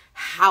teach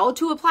how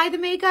to apply the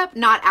makeup,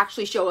 not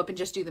actually show up and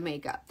just do the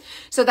makeup.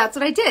 So that's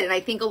what I did. And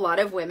I think a lot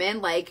of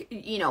women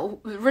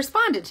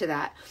responded to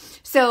that.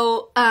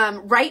 So,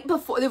 right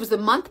before, it was the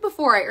month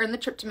before I earned the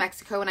trip to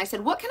Mexico. And I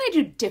said, what can I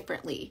do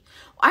differently?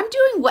 I'm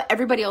doing what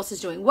everybody else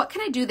is doing. What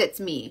can I do that's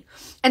me?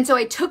 And so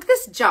I took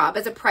this job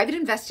as a private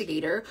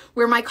investigator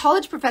where my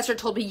college professor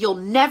told me, you'll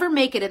never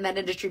make it in that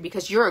industry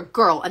because you're a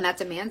girl and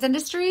that's a man's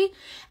industry.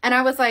 And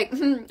I was like,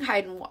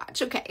 hide and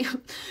watch. Okay.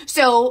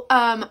 So,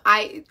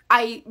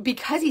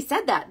 because he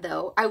said that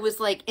though, I was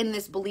like in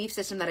this belief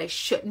system that I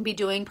shouldn't be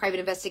doing private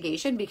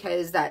investigation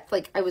because that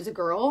like I was a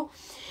girl.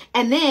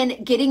 And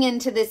then getting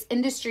into this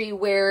industry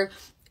where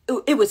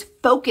it was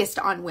focused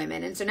on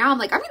women. And so now I'm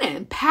like, I'm going to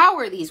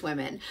empower these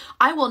women.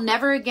 I will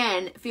never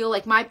again feel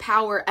like my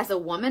power as a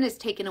woman is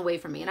taken away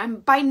from me. And I'm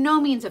by no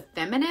means a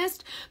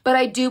feminist, but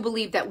I do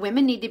believe that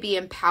women need to be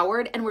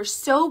empowered. And we're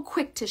so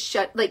quick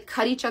to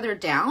cut each other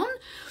down.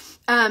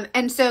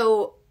 And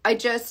so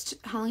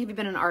how long have you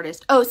been an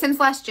artist? Oh, since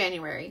last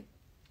January.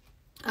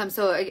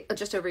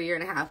 Just over a year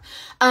and a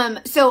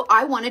half. So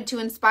I wanted to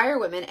inspire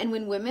women. And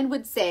when women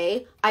would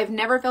say, I've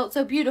never felt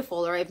so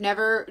beautiful, or I've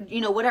never,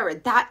 whatever,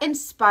 that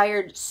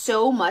inspired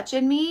so much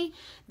in me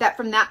that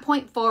from that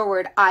point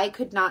forward, I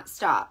could not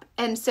stop.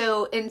 And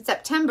so in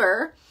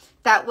September,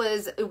 that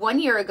was 1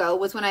 year ago,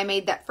 was when I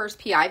made that first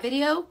PI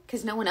video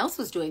because no one else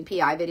was doing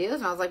PI videos.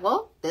 And I was like,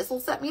 well, this will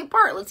set me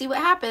apart. Let's see what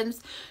happens.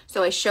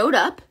 So I showed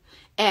up.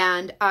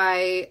 And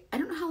I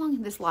don't know how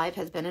long this live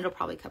has been. It'll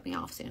probably cut me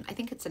off soon. I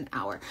think it's an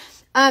hour.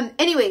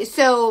 Anyway,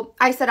 so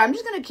I said, I'm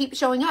just going to keep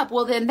showing up.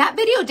 Well, then that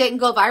video didn't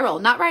go viral,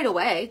 not right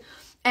away.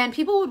 And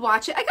people would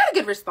watch it. I got a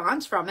good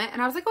response from it.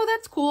 And I was like, oh,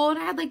 that's cool. And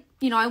I had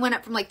I went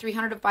up from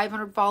 300 to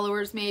 500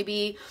 followers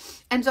maybe.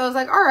 And so I was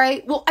like, all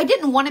right, well, I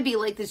didn't want to be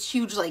this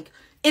huge,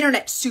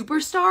 internet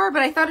superstar,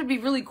 but I thought it'd be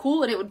really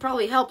cool and it would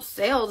probably help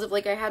sales if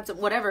like I had some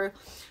whatever.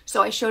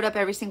 So I showed up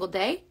every single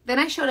day. Then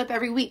I showed up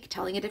every week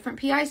telling a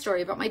different PI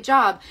story about my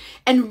job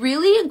and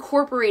really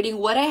incorporating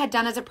what I had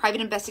done as a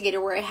private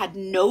investigator where I had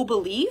no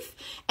belief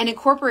and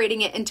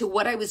incorporating it into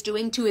what I was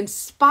doing to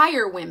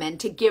inspire women,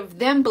 to give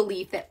them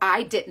belief that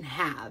I didn't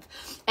have.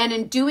 And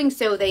in doing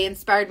so, they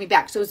inspired me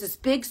back. So it was this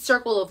big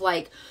circle of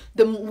like,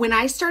 when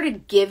I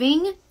started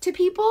giving to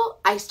people,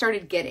 I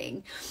started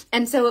getting.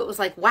 And so it was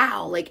like,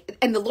 wow, like,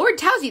 and the Lord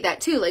tells you that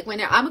too. Like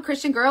when I'm a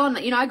Christian girl and,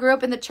 I grew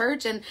up in the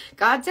church and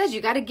God says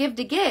you got to give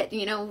to get,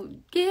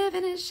 give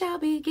and it shall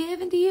be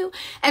given to you.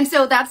 And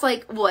so that's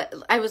like what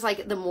I was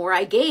like, the more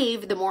I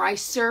gave, the more I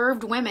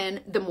served women,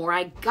 the more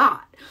I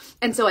got.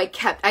 And so I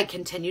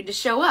continued to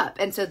show up.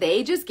 And so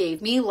they just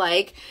gave me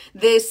like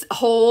this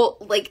whole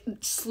like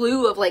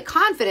slew of like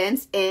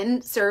confidence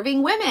in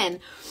serving women.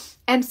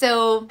 And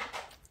so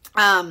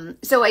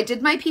I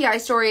did my PI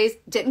stories,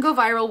 didn't go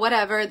viral,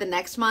 whatever. The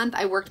next month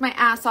I worked my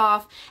ass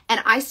off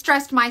and I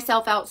stressed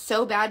myself out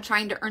so bad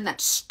trying to earn that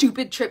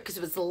stupid trip because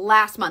it was the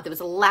last month. It was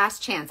the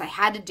last chance. I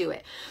had to do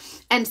it.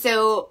 And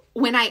so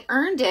when I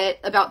earned it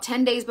about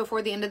 10 days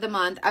before the end of the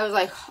month, I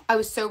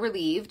was so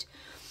relieved.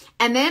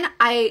 And then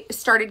I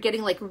started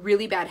getting like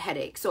really bad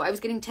headaches. So I was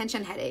getting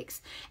tension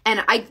headaches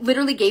and I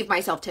literally gave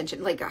myself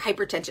tension, like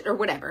hypertension or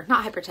whatever,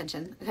 not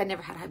hypertension. I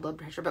never had high blood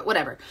pressure, but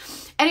whatever.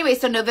 Anyway,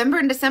 so November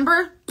and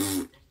December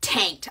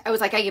tanked. I was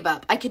like, I give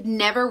up. I could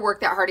never work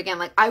that hard again.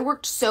 Like I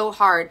worked so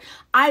hard.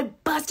 I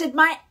busted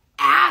my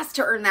ass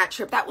to earn that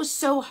trip. That was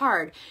so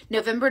hard.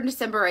 November and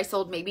December, I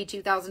sold maybe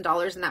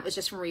 $2,000 and that was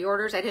just from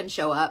reorders. I didn't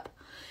show up.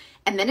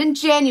 And then in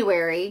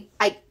January,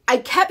 I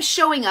kept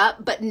showing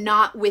up, but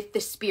not with the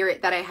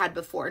spirit that I had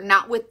before,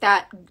 not with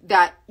that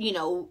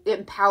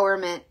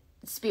empowerment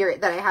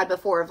spirit that I had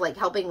before of like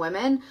helping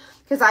women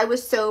because I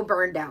was so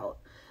burned out.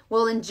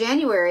 Well, in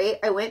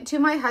January, I went to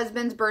my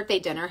husband's birthday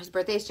dinner. His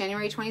birthday is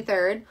January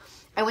 23rd.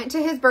 I went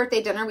to his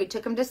birthday dinner. We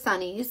took him to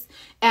Sonny's.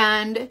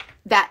 And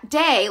that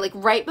day, like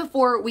right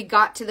before we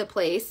got to the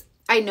place,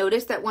 I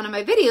noticed that one of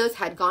my videos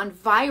had gone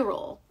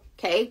viral.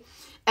 Okay.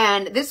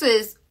 And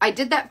I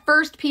did that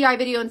first PI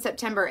video in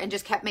September and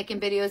just kept making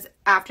videos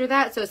after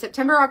that. So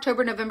September,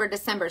 October, November,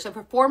 December. So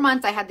for 4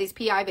 months, I had these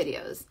PI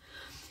videos.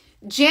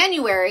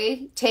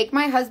 January, take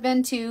my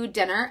husband to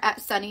dinner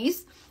at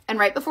Sonny's. And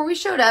right before we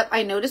showed up,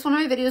 I noticed one of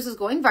my videos was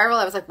going viral.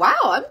 I was like, wow,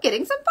 I'm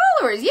getting some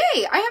followers. Yay,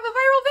 I have a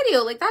viral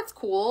video. Like, that's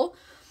cool.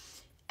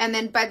 And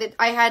then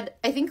I had,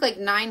 I think like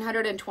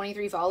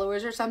 923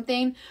 followers or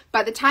something.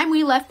 By the time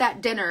we left that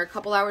dinner a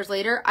couple hours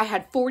later, I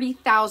had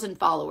 40,000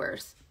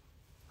 followers.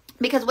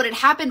 Because what had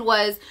happened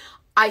was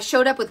I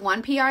showed up with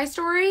one PI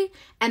story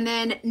and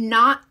then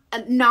not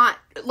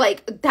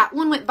like that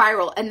one went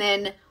viral and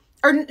then,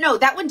 or no,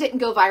 that one didn't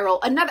go viral.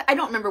 Another, I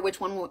don't remember which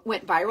one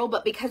went viral,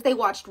 but because they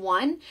watched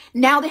one,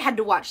 now they had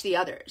to watch the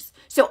others.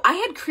 So I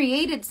had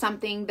created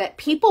something that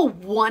people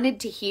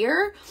wanted to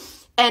hear.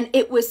 And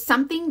it was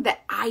something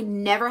that I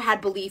never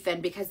had belief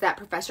in because that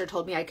professor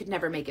told me I could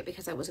never make it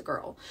because I was a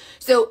girl.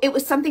 So it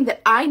was something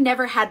that I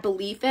never had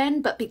belief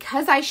in, but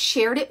because I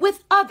shared it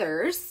with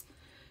others,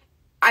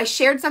 I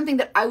shared something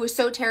that I was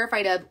so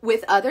terrified of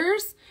with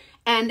others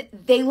and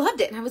they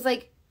loved it. And I was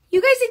like,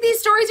 you guys think these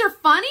stories are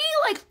funny?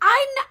 Like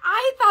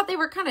I thought they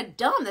were kind of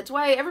dumb. That's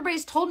why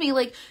everybody's told me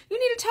like, you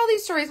need to tell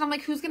these stories. And I'm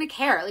like, who's going to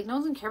care? Like no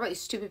one's going to care about these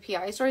stupid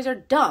PI stories are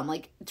dumb.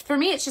 Like for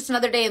me, it's just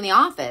another day in the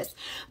office.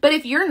 But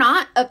if you're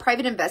not a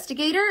private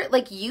investigator,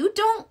 like you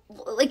don't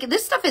like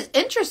this stuff is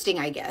interesting,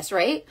 I guess.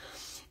 Right.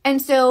 And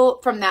so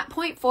from that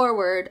point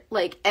forward,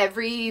 like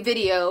every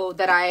video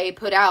that I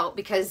put out,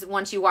 because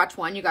once you watch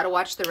one, you got to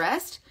watch the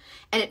rest.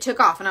 And it took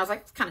off and I was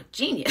like, it's kind of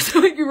genius,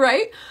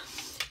 right?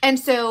 And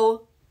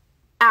so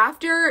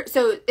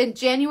in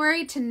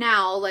January to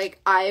now,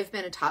 like I've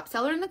been a top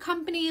seller in the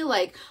company.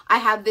 Like I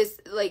have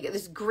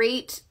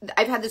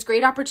I've had this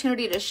great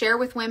opportunity to share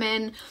with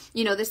women,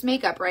 this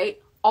makeup,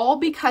 right? All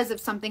because of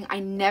something I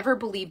never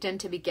believed in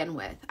to begin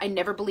with. I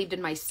never believed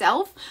in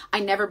myself. I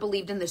never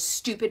believed in the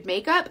stupid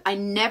makeup. I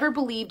never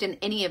believed in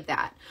any of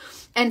that.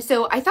 And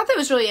so I thought that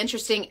was really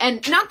interesting.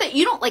 And not that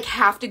you don't like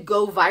have to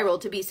go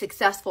viral to be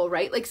successful,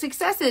 right? Like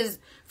success is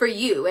for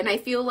you. And I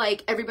feel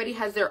like everybody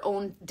has their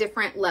own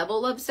different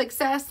level of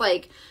success.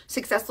 Like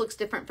success looks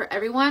different for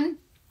everyone.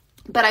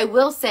 But I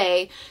will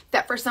say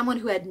that for someone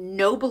who had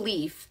no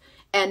belief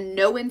and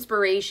no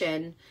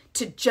inspiration,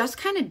 to just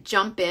kind of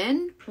jump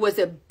in was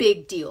a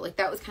big deal. Like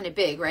that was kind of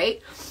big,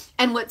 right?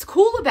 And what's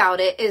cool about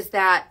it is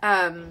that,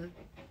 I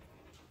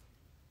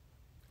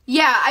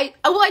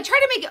try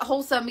to make it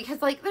wholesome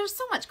because like there's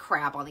so much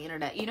crap on the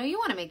internet, you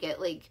want to make it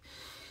like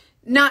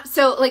not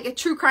so like a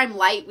true crime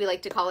light, we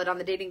like to call it on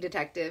the Dating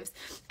Detectives.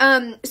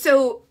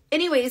 So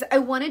anyways, I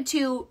wanted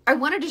to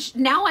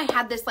now I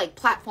had this like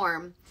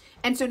platform.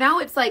 And so now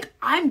it's like,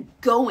 I'm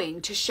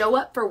going to show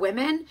up for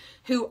women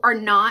who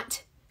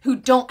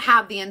don't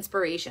have the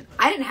inspiration.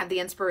 I didn't have the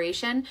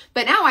inspiration,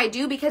 but now I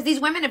do because these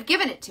women have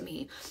given it to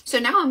me. So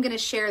now I'm going to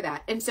share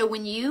that. And so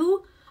when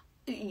you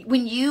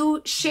when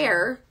you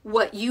share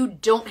what you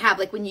don't have,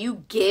 like when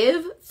you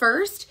give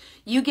first,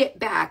 you get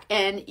back,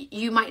 and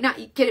you might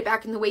not get it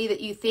back in the way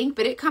that you think,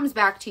 but it comes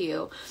back to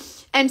you.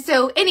 And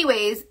so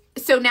anyways,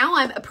 so now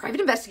I'm a private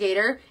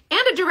investigator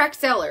and a direct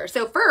seller.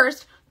 So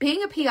first,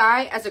 being a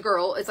PI as a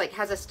girl is like,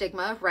 has a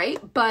stigma, right?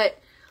 But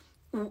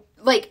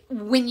like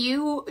when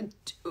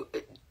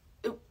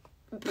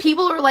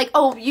people are like,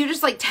 oh, you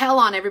just like tell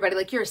on everybody,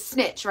 like you're a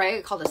snitch, right?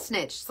 I called a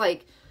snitch. It's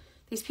like,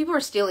 these people are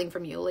stealing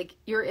from you. Like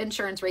your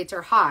insurance rates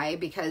are high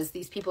because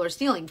these people are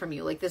stealing from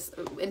you, like this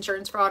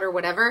insurance fraud or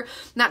whatever.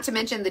 Not to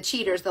mention the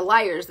cheaters, the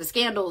liars, the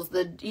scandals,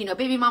 the,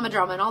 baby mama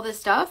drama and all this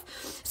stuff.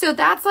 So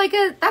that's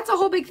a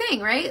whole big thing,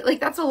 right? Like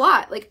that's a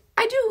lot. Like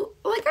I do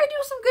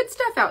some good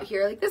stuff out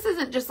here. Like this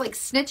isn't just like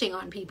snitching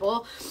on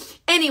people.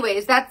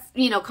 Anyways, that's,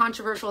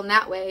 controversial in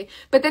that way.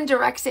 But then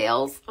direct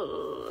sales,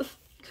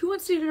 who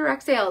wants to do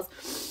direct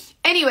sales?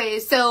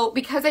 Anyways, so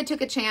because I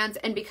took a chance,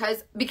 and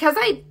because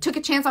I took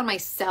a chance on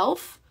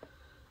myself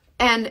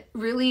and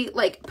really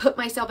like put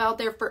myself out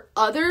there for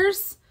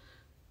others,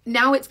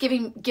 now it's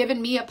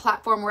given me a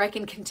platform where I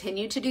can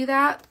continue to do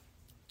that.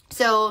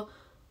 So,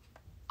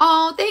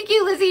 oh, thank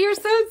you, Lizzie. You're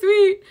so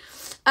sweet.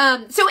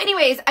 So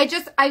anyways, I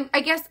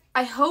guess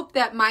I hope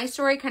that my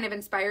story kind of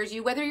inspires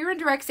you, whether you're in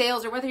direct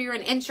sales or whether you're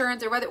in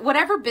insurance or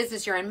whatever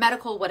business you're in,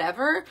 medical,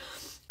 whatever.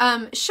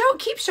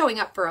 Keep showing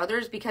up for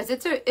others, because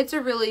it's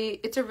a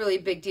really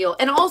big deal.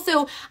 And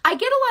also I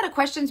get a lot of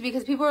questions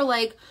because people are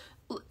like,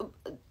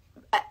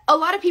 a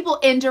lot of people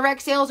in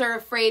direct sales are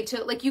afraid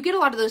to, like, you get a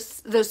lot of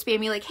those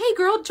spammy, like, hey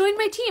girl, join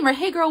my team, or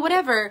hey girl,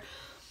 whatever.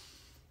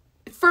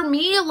 For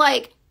me,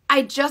 like,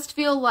 I just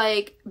feel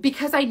like,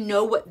 because I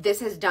know what this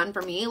has done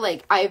for me,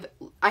 like I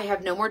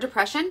have no more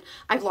depression.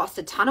 I've lost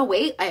a ton of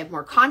weight. I have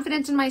more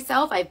confidence in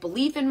myself. I have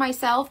belief in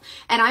myself,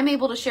 and I'm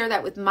able to share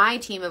that with my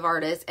team of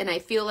artists. And I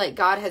feel like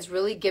God has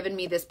really given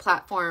me this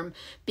platform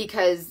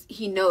because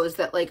he knows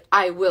that like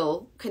I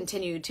will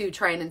continue to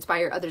try and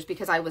inspire others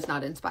because I was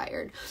not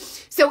inspired.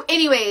 So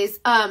anyways,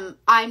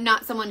 I'm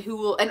not someone who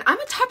will, and I'm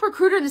a top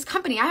recruiter in this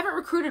company. I haven't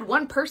recruited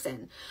one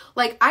person.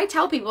 Like I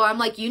tell people, I'm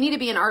like, you need to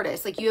be an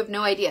artist. Like you have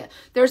no idea.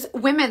 There's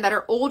women that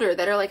are older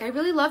that are like, I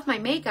really love my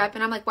makeup.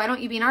 And I'm like, why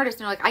don't you be an artist?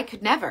 And they're like, I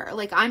could never.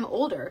 Like, I'm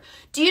older.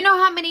 Do you know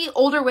how many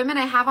older women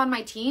I have on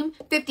my team?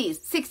 50s,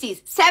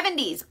 60s,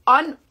 70s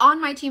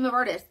on my team of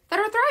artists that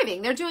are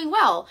thriving. They're doing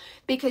well,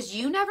 because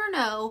you never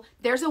know.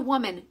 There's a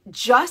woman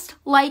just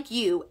like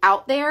you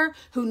out there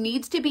who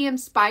needs to be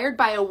inspired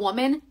by a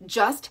woman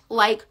just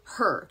like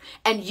her.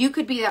 And you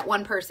could be that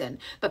one person.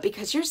 But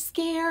because you're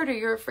scared or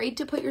you're afraid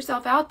to put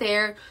yourself out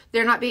there,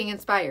 they're not being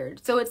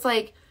inspired. So it's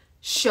like,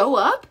 show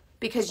up,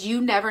 because you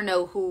never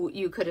know who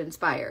you could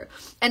inspire.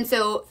 And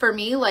so for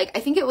me, like,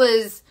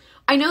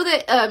 I know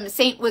that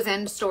Saint was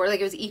in store,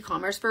 like it was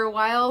e-commerce for a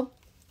while,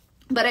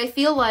 but I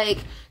feel like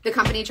the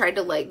company tried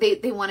to like,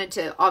 they wanted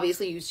to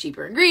obviously use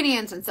cheaper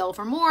ingredients and sell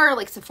for more,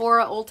 like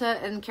Sephora,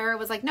 Ulta, and Kara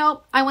was like,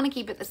 nope, I want to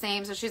keep it the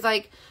same. So she's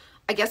like,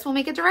 I guess we'll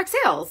make it direct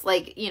sales.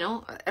 Like, I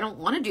don't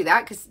want to do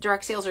that because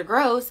direct sales are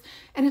gross.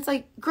 And it's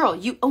like, girl,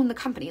 you own the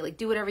company, like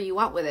do whatever you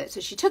want with it. So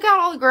she took out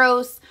all the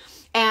gross.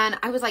 And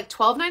I was like,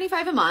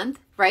 $12.95 a month,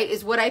 right,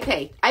 is what I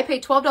pay. I pay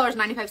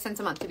 $12.95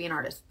 a month to be an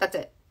artist. That's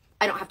it.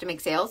 I don't have to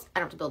make sales. I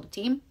don't have to build a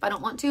team if I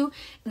don't want to.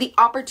 The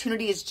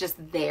opportunity is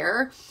just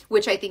there,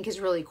 which I think is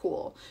really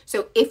cool.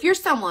 So if you're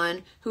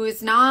someone who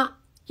is not,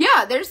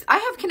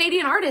 I have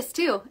Canadian artists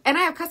too. And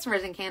I have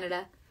customers in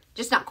Canada.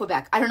 Just not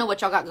Quebec. I don't know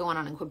what y'all got going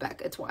on in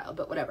Quebec. It's wild,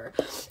 but whatever.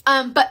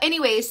 But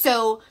anyway,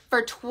 so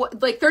for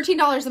like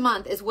 $13 a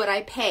month is what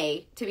I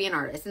pay to be an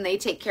artist. And they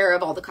take care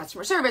of all the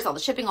customer service, all the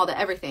shipping, all the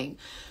everything.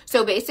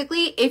 So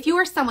basically, if you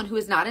are someone who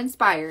is not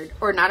inspired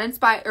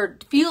or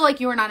feel like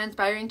you are not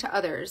inspiring to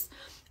others,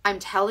 I'm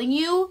telling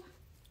you,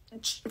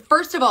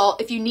 first of all,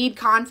 if you need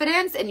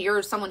confidence and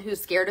you're someone who's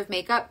scared of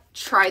makeup,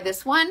 try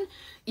this one.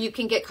 You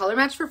can get color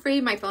match for free.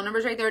 My phone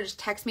number's right there. Just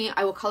text me.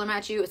 I will color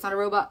match you. It's not a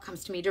robot. It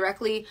comes to me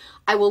directly.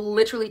 I will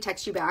literally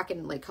text you back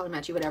and like color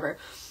match you, whatever.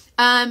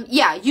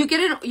 You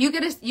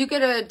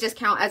get a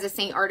discount as a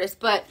Saint artist,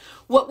 but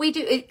what we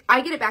do, I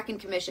get it back in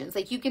commissions.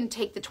 Like you can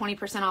take the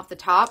 20% off the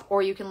top,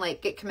 or you can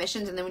like get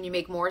commissions. And then when you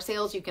make more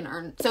sales, you can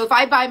earn. So if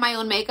I buy my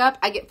own makeup,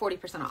 I get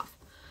 40% off.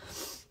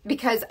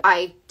 Because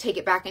I take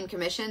it back in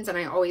commissions, and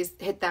I always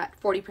hit that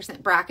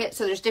 40% bracket.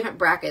 So there's different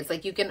brackets.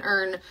 Like you can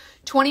earn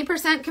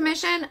 20%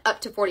 commission up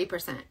to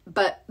 40%.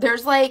 But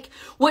there's like,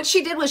 what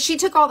she did was she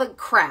took all the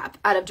crap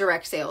out of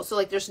direct sales. So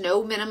like there's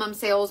no minimum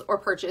sales or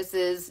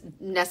purchases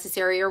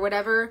necessary or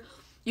whatever.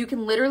 You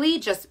can literally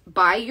just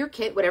buy your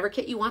kit, whatever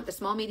kit you want, the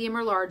small, medium,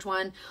 or large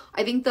one.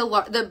 I think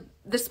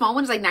the small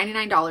one is like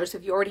 $99. So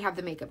if you already have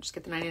the makeup, just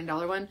get the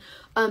 $99 one.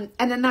 And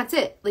then that's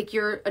it. Like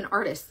you're an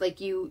artist. Like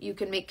you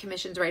can make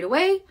commissions right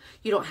away.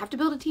 You don't have to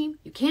build a team.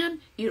 You can.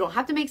 You don't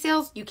have to make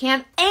sales. You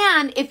can.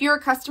 And if you're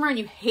a customer and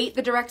you hate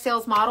the direct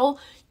sales model,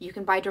 you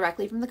can buy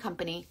directly from the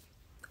company.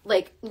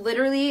 Like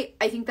literally,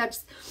 I think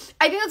that's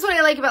what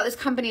I like about this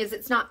company is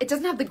it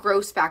doesn't have the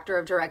gross factor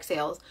of direct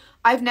sales.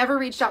 I've never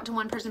reached out to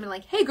one person and been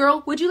like, hey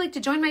girl, would you like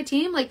to join my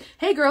team? Like,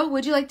 hey girl,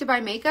 would you like to buy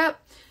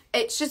makeup?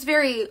 It's just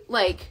very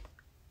like,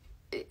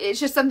 it's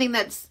just something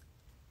that's,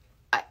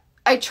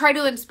 I try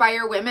to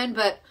inspire women,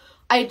 but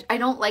I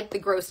don't like the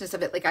grossness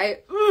of it. Like I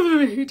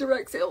hate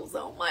direct sales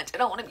so much. I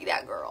don't want to be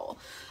that girl.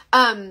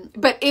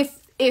 But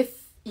if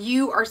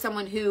you are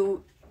someone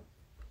who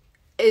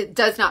it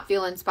does not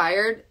feel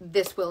inspired,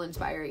 this will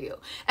inspire you.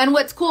 And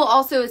what's cool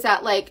also is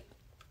that, like,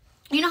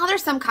 you know how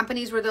there's some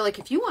companies where they're like,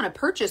 if you want to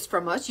purchase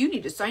from us, you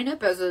need to sign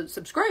up as a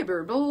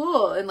subscriber, blah, blah,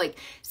 blah. And like,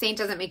 Saint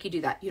doesn't make you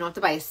do that. You don't have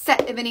to buy a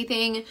set of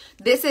anything.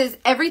 This is,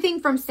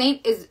 everything from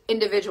Saint is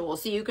individual.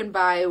 So you can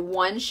buy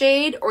one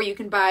shade or you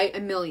can buy a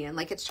million.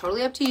 Like, it's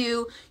totally up to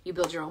you. You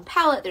build your own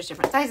palette. There's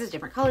different sizes,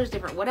 different colors,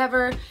 different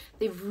whatever.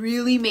 They've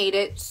really made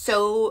it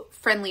so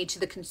friendly to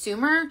the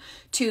consumer,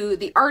 to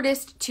the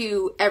artist,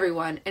 to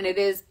everyone. And it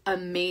is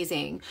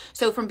amazing.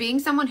 So from being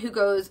someone who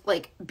goes,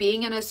 like,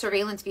 being in a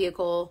surveillance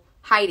vehicle,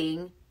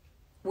 hiding,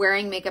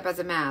 wearing makeup as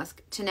a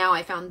mask, to now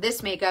I found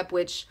this makeup,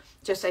 which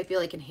just, I feel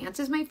like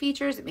enhances my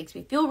features. It makes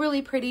me feel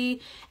really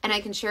pretty, and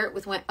I can share it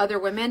with other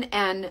women.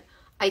 And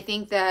I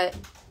think that,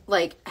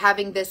 like,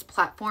 having this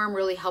platform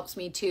really helps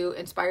me to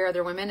inspire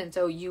other women. And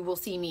so you will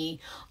see me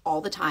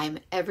all the time,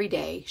 every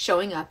day,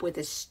 showing up with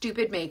this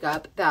stupid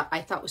makeup that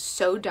I thought was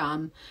so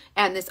dumb,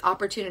 and this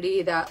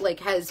opportunity that,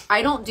 like,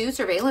 I don't do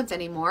surveillance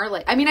anymore.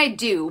 Like, I mean, I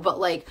do, but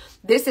like,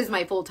 this is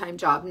my full-time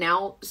job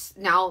now.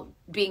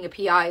 Being a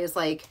PI is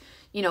like,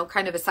 you know,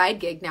 kind of a side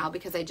gig now,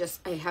 because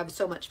I have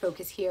so much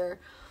focus here.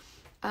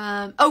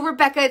 Oh,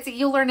 Rebecca,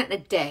 you'll learn it in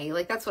a day.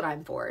 Like, that's what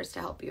I'm for, is to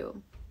help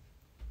you.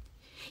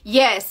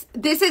 Yes,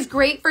 this is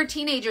great for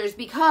teenagers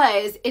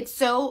because it's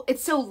so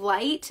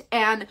light,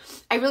 and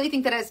I really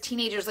think that as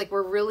teenagers, like,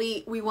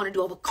 we want to do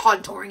all the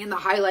contouring and the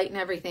highlight and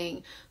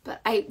everything.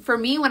 But for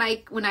me, when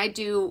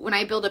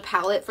I build a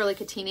palette for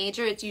like a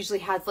teenager, it usually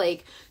has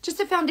like just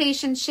a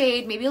foundation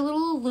shade, maybe a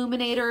little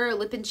illuminator,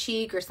 lip and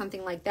cheek or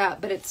something like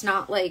that. But it's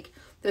not like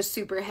the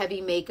super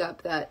heavy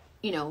makeup that,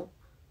 you know,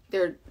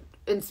 they're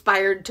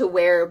inspired to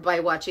wear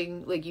by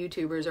watching like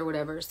YouTubers or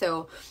whatever.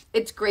 So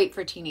it's great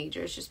for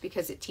teenagers just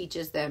because it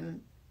teaches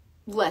them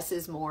less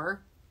is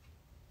more.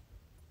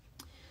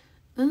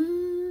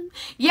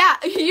 Yeah,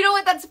 you know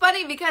what? That's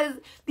funny because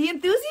the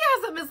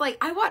enthusiasm is like,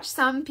 I watch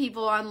some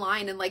people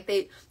online and like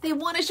they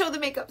want to show the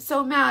makeup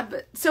so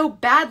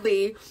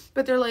badly,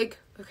 but they're like,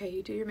 okay,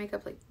 you do your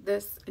makeup like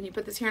this and you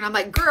put this here, and I'm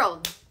like,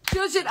 girl,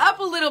 push it up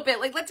a little bit.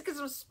 Like, let's get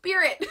some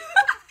spirit.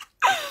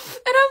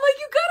 And I'm like,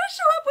 you gotta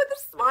show up with a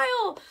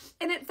smile.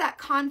 And it's that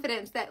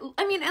confidence that,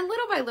 I mean, and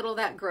little by little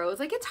that grows.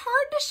 Like, it's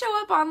hard to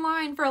show up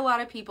online for a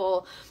lot of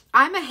people.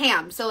 I'm a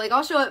ham. So like,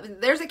 I'll show up,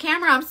 there's a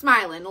camera, I'm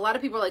smiling. A lot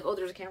of people are like, oh,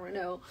 there's a camera.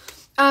 No.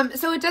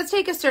 So it does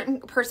take a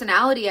certain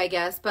personality, I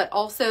guess, but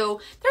also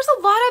there's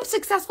a lot of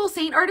successful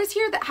Saint artists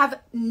here that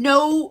have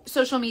no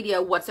social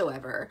media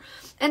whatsoever.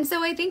 And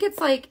so I think it's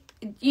like,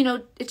 you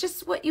know, it's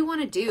just what you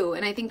want to do.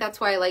 And I think that's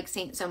why I like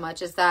Saint so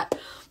much, is that,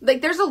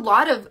 like, there's a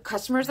lot of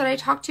customers that I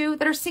talk to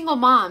that are single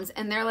moms,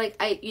 and they're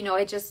like,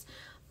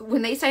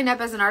 when they sign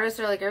up as an artist,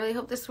 they're like, I really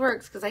hope this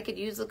works because I could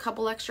use a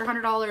couple extra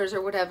 $100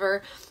 or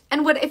whatever.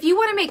 And if you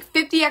want to make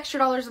 $50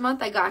 extra a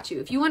month, I got you.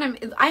 If you want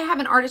to, I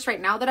have an artist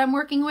right now that I'm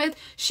working with.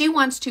 She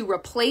wants to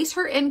replace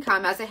her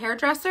income as a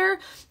hairdresser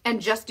and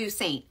just do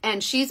Saint.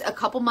 And she's a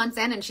couple months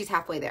in and she's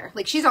halfway there.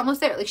 Like, she's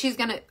almost there. Like,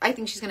 I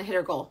think she's going to hit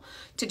her goal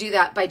to do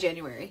that by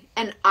January.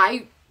 And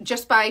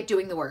just by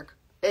doing the work,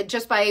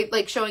 just by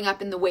like showing up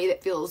in the way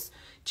that feels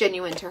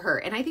genuine to her.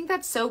 And I think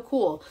that's so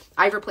cool.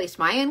 I've replaced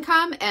my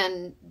income,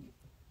 and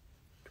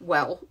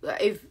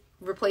I've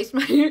replaced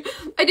I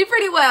did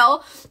pretty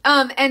well.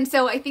 And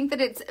so I think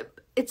that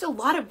it's a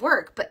lot of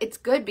work, but it's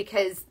good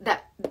because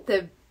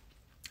the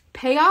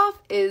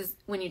payoff is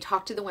when you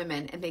talk to the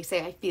women and they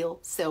say, I feel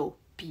so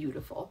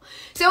beautiful.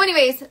 So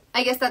anyways,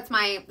 I guess that's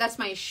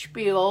my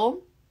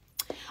spiel.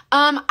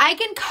 I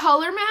can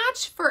color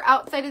match for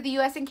outside of the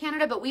US and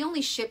Canada, but we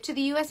only ship to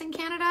the US and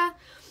Canada.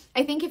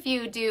 I think if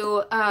you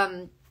do,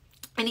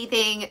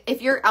 anything,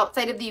 if you're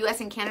outside of the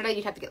US and Canada,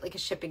 you'd have to get like a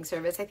shipping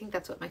service. I think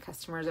that's what my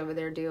customers over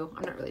there do.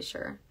 I'm not really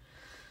sure.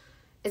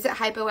 Is it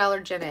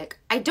hypoallergenic?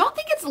 I don't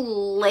think it's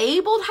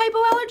labeled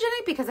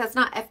hypoallergenic because that's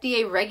not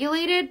FDA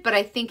regulated, but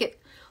I think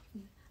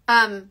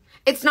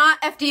it's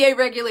not FDA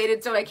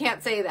regulated, so I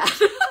can't say that.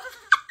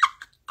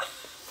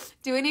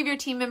 Do any of your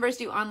team members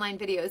do online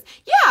videos?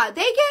 Yeah,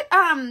 they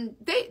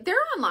get, they're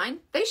online.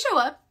 They show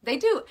up. They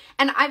do.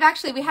 And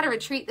we had a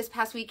retreat this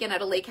past weekend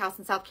at a lake house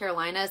in South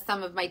Carolina.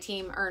 Some of my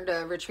team earned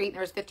a retreat, and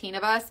there was 15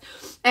 of us.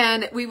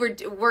 And we were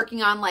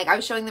working on, like, I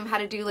was showing them how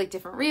to do like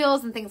different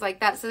reels and things like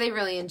that. So they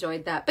really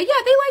enjoyed that. But yeah,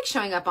 they like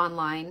showing up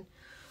online.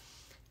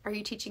 Are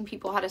you teaching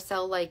people how to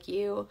sell like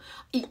you?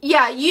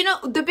 Yeah, you know,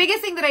 the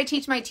biggest thing that I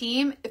teach my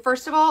team,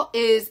 first of all,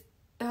 is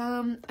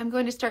I'm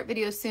going to start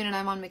videos soon, and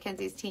I'm on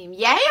Mackenzie's team.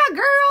 Yeah,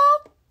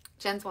 girl.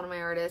 Jen's one of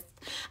my artists.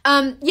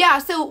 Yeah,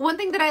 so one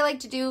thing that I like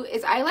to do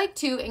is I like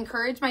to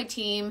encourage my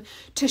team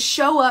to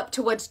show up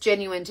to what's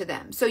genuine to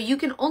them. So you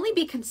can only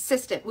be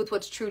consistent with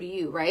what's true to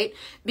you, right?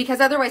 Because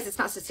otherwise it's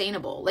not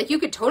sustainable. Like you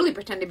could totally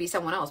pretend to be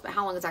someone else, but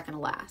how long is that going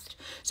to last?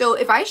 So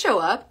if I show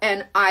up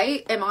and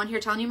I am on here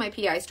telling you my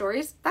PI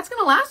stories, that's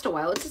going to last a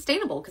while. It's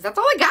sustainable because that's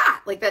all I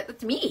got. Like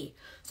that's me.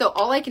 So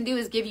all I can do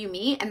is give you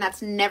me, and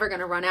that's never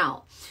going to run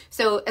out.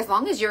 So as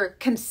long as you're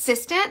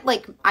consistent,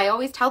 like I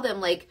always tell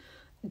them, like,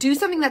 do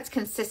something that's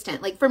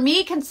consistent. Like for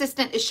me,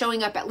 consistent is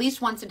showing up at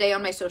least once a day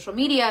on my social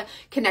media,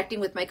 connecting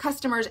with my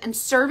customers and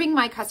serving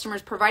my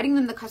customers, providing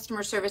them the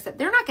customer service that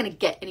they're not going to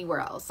get anywhere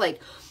else.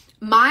 Like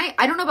I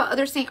don't know about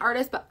other Saint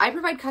artists, but I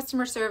provide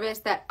customer service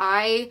that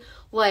I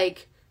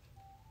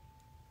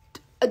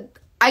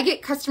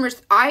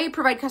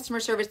provide customer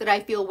service that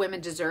I feel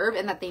women deserve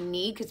and that they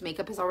need because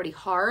makeup is already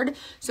hard.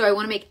 So I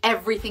want to make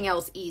everything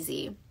else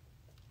easy.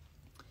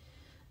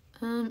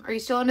 Are you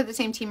still under the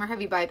same team or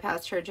have you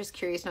bypassed her? Just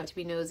curious, not to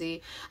be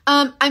nosy.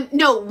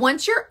 No,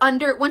 once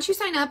you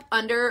sign up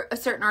under a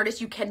certain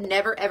artist, you can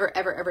never, ever,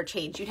 ever, ever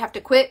change. You'd have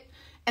to quit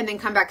and then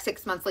come back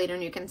 6 months later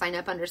and you can sign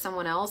up under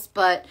someone else.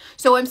 But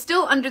so I'm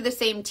still under the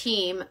same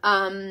team.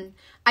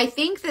 I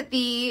think that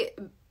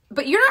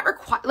but you're not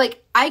required,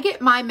 like I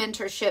get my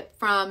mentorship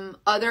from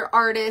other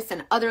artists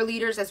and other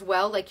leaders as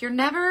well. Like you're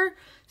never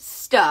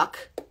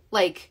stuck,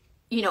 like,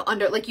 you know,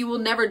 you will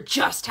never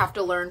just have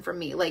to learn from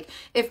me. Like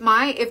if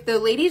the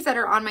ladies that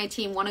are on my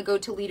team want to go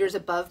to leaders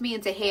above me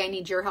and say, hey, I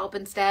need your help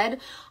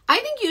instead, I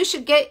think you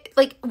should get,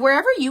 like,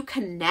 wherever you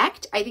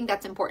connect, I think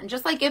that's important.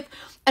 Just like if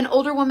an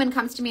older woman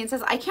comes to me and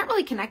says, I can't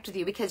really connect with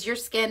you because your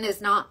skin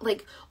is not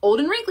like old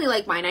and wrinkly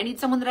like mine. I need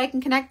someone that I can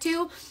connect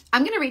to.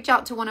 I'm going to reach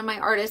out to one of my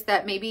artists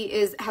that maybe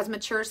has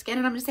mature skin.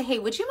 And I'm going to say, hey,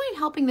 would you mind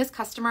helping this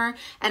customer?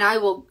 And I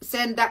will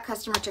send that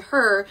customer to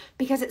her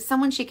because it's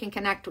someone she can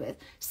connect with.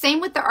 Same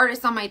with the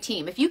artists on my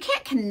team. If you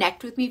can't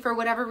connect with me for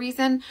whatever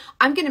reason,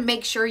 I'm going to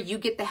make sure you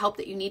get the help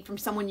that you need from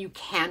someone you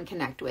can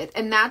connect with.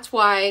 And that's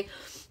what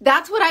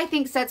I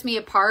think sets me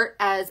apart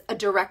as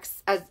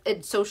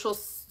a social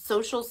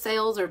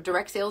sales or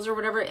direct sales or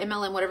whatever,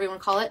 MLM, whatever you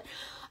want to call it.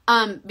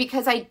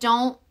 Because I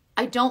don't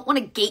want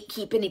to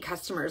gatekeep any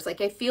customers. Like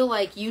I feel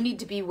like you need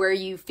to be where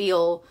you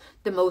feel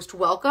the most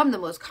welcome, the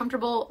most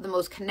comfortable, the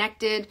most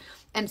connected.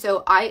 And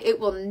so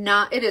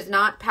it is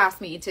not past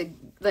me to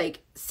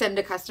like send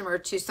a customer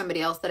to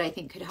somebody else that I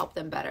think could help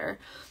them better.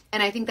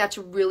 And I think that's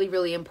really,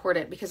 really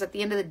important because at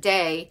the end of the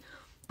day,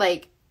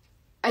 like,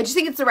 I just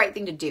think it's the right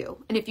thing to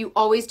do. And if you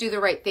always do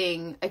the right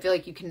thing, I feel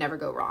like you can never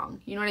go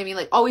wrong. You know what I mean?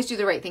 Like always do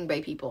the right thing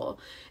by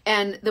people.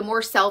 And the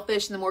more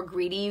selfish and the more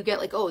greedy you get,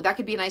 like, oh, that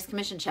could be a nice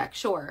commission check.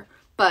 Sure.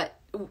 But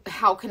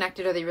how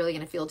connected are they really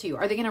going to feel to you?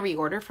 Are they going to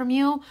reorder from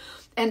you?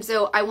 And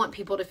so I want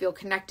people to feel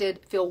connected,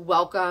 feel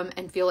welcome,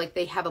 and feel like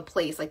they have a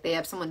place, like they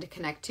have someone to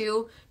connect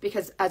to,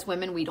 because as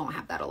women, we don't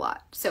have that a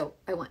lot. So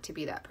I want to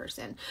be that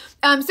person.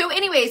 So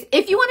anyways,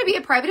 if you want to be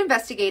a private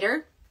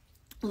investigator,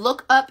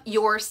 look up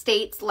your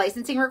state's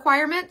licensing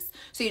requirements.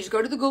 So you just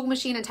go to the Google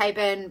machine and type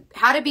in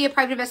how to be a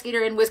private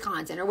investigator in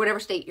Wisconsin or whatever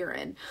state you're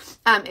in.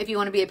 If you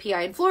want to be a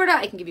PI in Florida,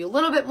 I can give you a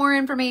little bit more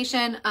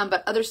information,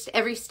 but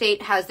every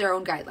state has their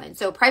own guidelines.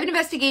 So private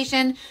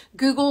investigation,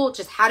 Google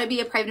just how to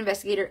be a private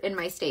investigator in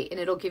my state, and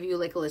it'll give you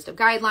like a list of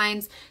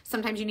guidelines.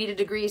 Sometimes you need a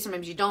degree,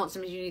 sometimes you don't,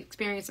 sometimes you need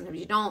experience, sometimes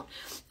you don't.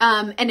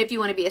 And if you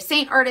want to be a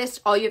Saint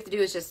artist, all you have to do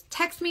is just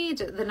text me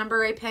to the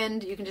number I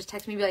pinned. You can just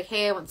text me and be like,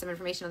 hey, I want some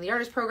information on the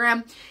artist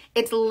program.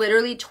 It's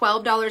literally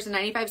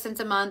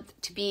 $12.95 a month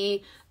to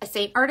be a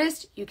Saint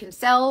artist. You can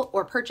sell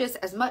or purchase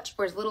as much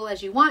or as little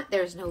as you want.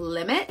 There's no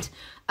limit.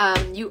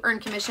 You earn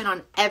commission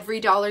on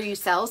every dollar you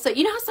sell. So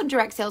you know how some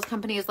direct sales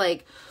companies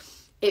like,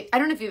 I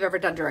don't know if you've ever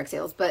done direct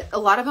sales, but a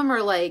lot of them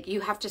are like,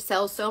 you have to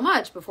sell so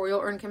much before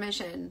you'll earn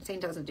commission.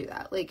 Saint doesn't do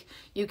that. Like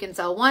you can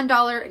sell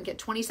 $1 and get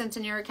 20 cents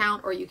in your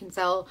account, or you can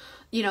sell,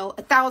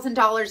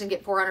 $1,000 and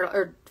get $400,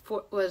 or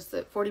was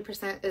it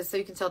 40% is so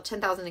you can sell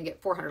 10,000 and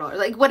get $400,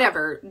 like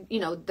whatever,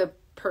 the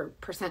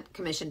percent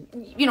commission,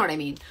 you know what I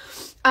mean?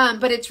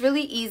 But it's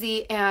really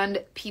easy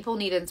and people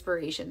need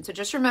inspiration. So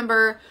just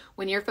remember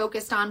when you're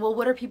focused on, well,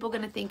 what are people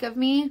going to think of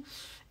me?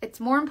 It's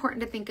more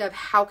important to think of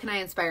how can I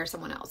inspire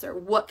someone else, or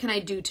what can I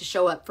do to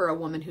show up for a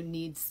woman who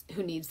needs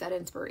that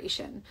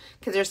inspiration?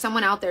 Because there's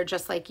someone out there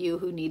just like you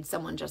who needs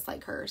someone just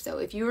like her. So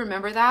if you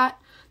remember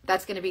that,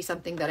 that's going to be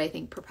something that I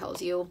think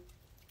propels you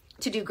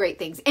to do great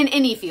things in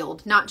any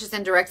field, not just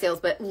in direct sales,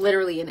 but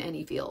literally in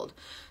any field.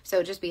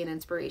 So just be an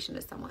inspiration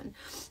to someone.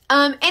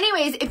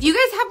 Anyways, if you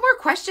guys have more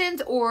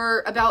questions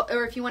or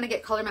if you want to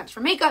get color matched for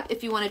makeup,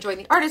 if you want to join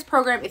the artist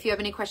program, if you have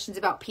any questions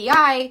about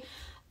PI,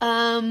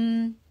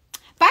 bye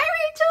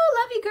Rachel,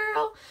 love you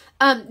girl.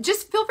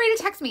 Just feel free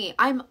to text me.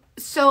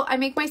 I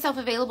make myself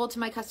available to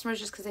my customers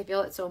just because I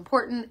feel it's so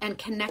important, and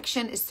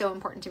connection is so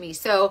important to me.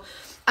 So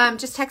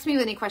just text me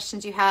with any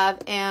questions you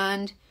have.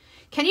 And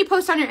can you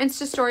post on your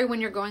Insta story when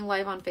you're going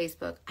live on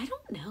Facebook? I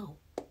don't know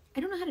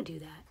how to do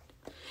that.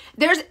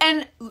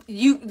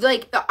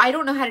 I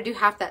don't know how to do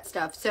half that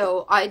stuff.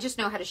 So I just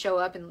know how to show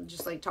up and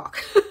just like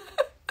talk.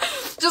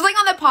 Just like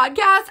on the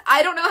podcast,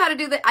 I don't know how they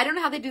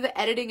do the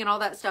editing and all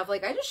that stuff.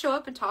 Like, I just show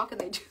up and talk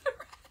and they do the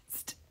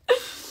rest.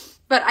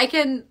 But I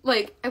can,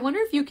 like, I wonder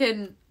if you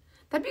can,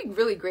 that'd be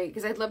really great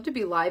because I'd love to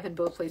be live in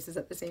both places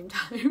at the same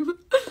time.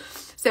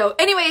 So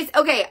anyways,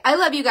 okay, I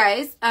love you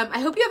guys. I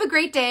hope you have a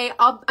great day.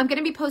 I'm going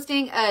to be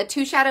posting a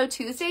 2 Shadow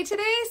Tuesday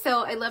today.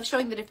 So I love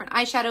showing the different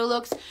eyeshadow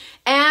looks.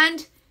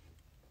 And,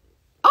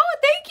 oh,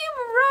 thank you,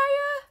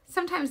 Mariah.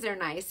 Sometimes they're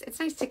nice. It's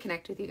nice to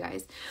connect with you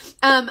guys.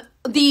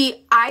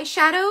 The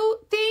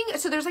eyeshadow thing.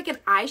 So there's like an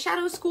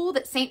eyeshadow school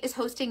that Saint is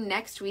hosting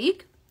next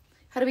week.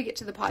 How do we get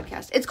to the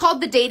podcast? It's called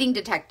The Dating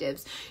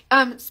Detectives.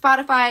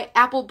 Spotify,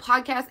 Apple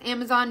Podcasts,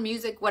 Amazon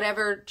Music,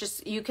 whatever.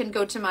 Just, you can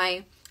go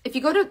to if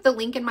you go to the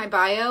link in my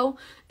bio,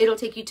 it'll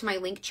take you to my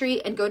link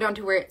tree and go down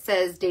to where it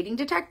says Dating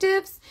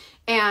Detectives.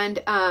 And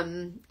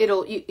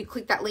you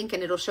click that link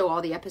and it'll show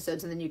all the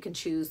episodes, and then you can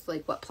choose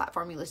like what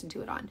platform you listen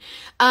to it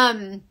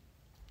on.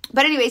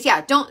 But anyways,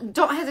 yeah, don't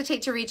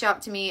hesitate to reach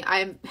out to me.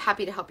 I'm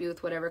happy to help you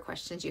with whatever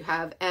questions you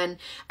have. And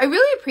I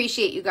really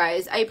appreciate you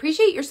guys. I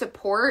appreciate your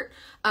support.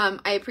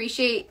 I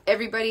appreciate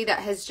everybody that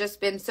has just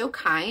been so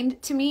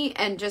kind to me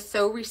and just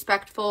so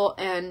respectful.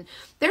 And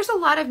there's a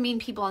lot of mean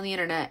people on the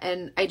internet.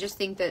 And I just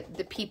think that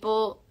the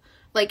people,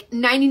 like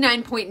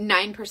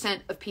 99.9%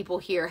 of people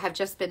here have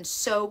just been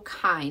so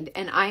kind.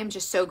 And I am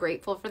just so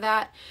grateful for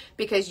that,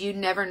 because you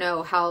never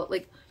know how,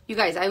 like, you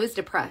guys, I was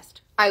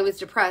depressed. I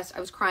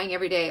was crying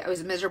every day. I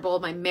was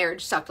miserable. My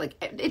marriage sucked.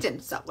 Like, it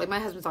didn't suck. Like, my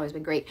husband's always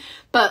been great.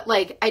 But,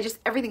 like,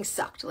 everything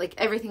sucked. Like,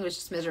 everything was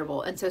just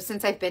miserable. And so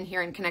since I've been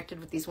here and connected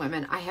with these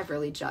women, I have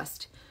really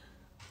just,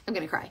 I'm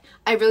going to cry.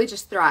 I really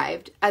just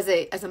thrived as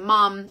a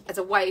mom, as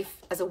a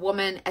wife, as a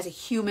woman, as a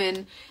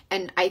human.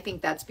 And I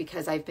think that's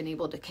because I've been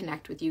able to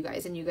connect with you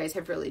guys. And you guys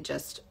have really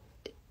just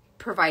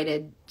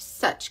provided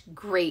such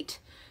great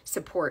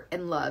support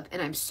and love,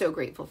 and I'm so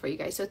grateful for you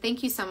guys. So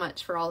thank you so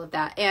much for all of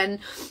that, and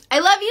I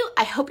love you.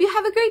 I hope you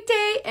have a great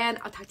day, and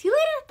I'll talk to you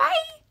later.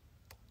 Bye.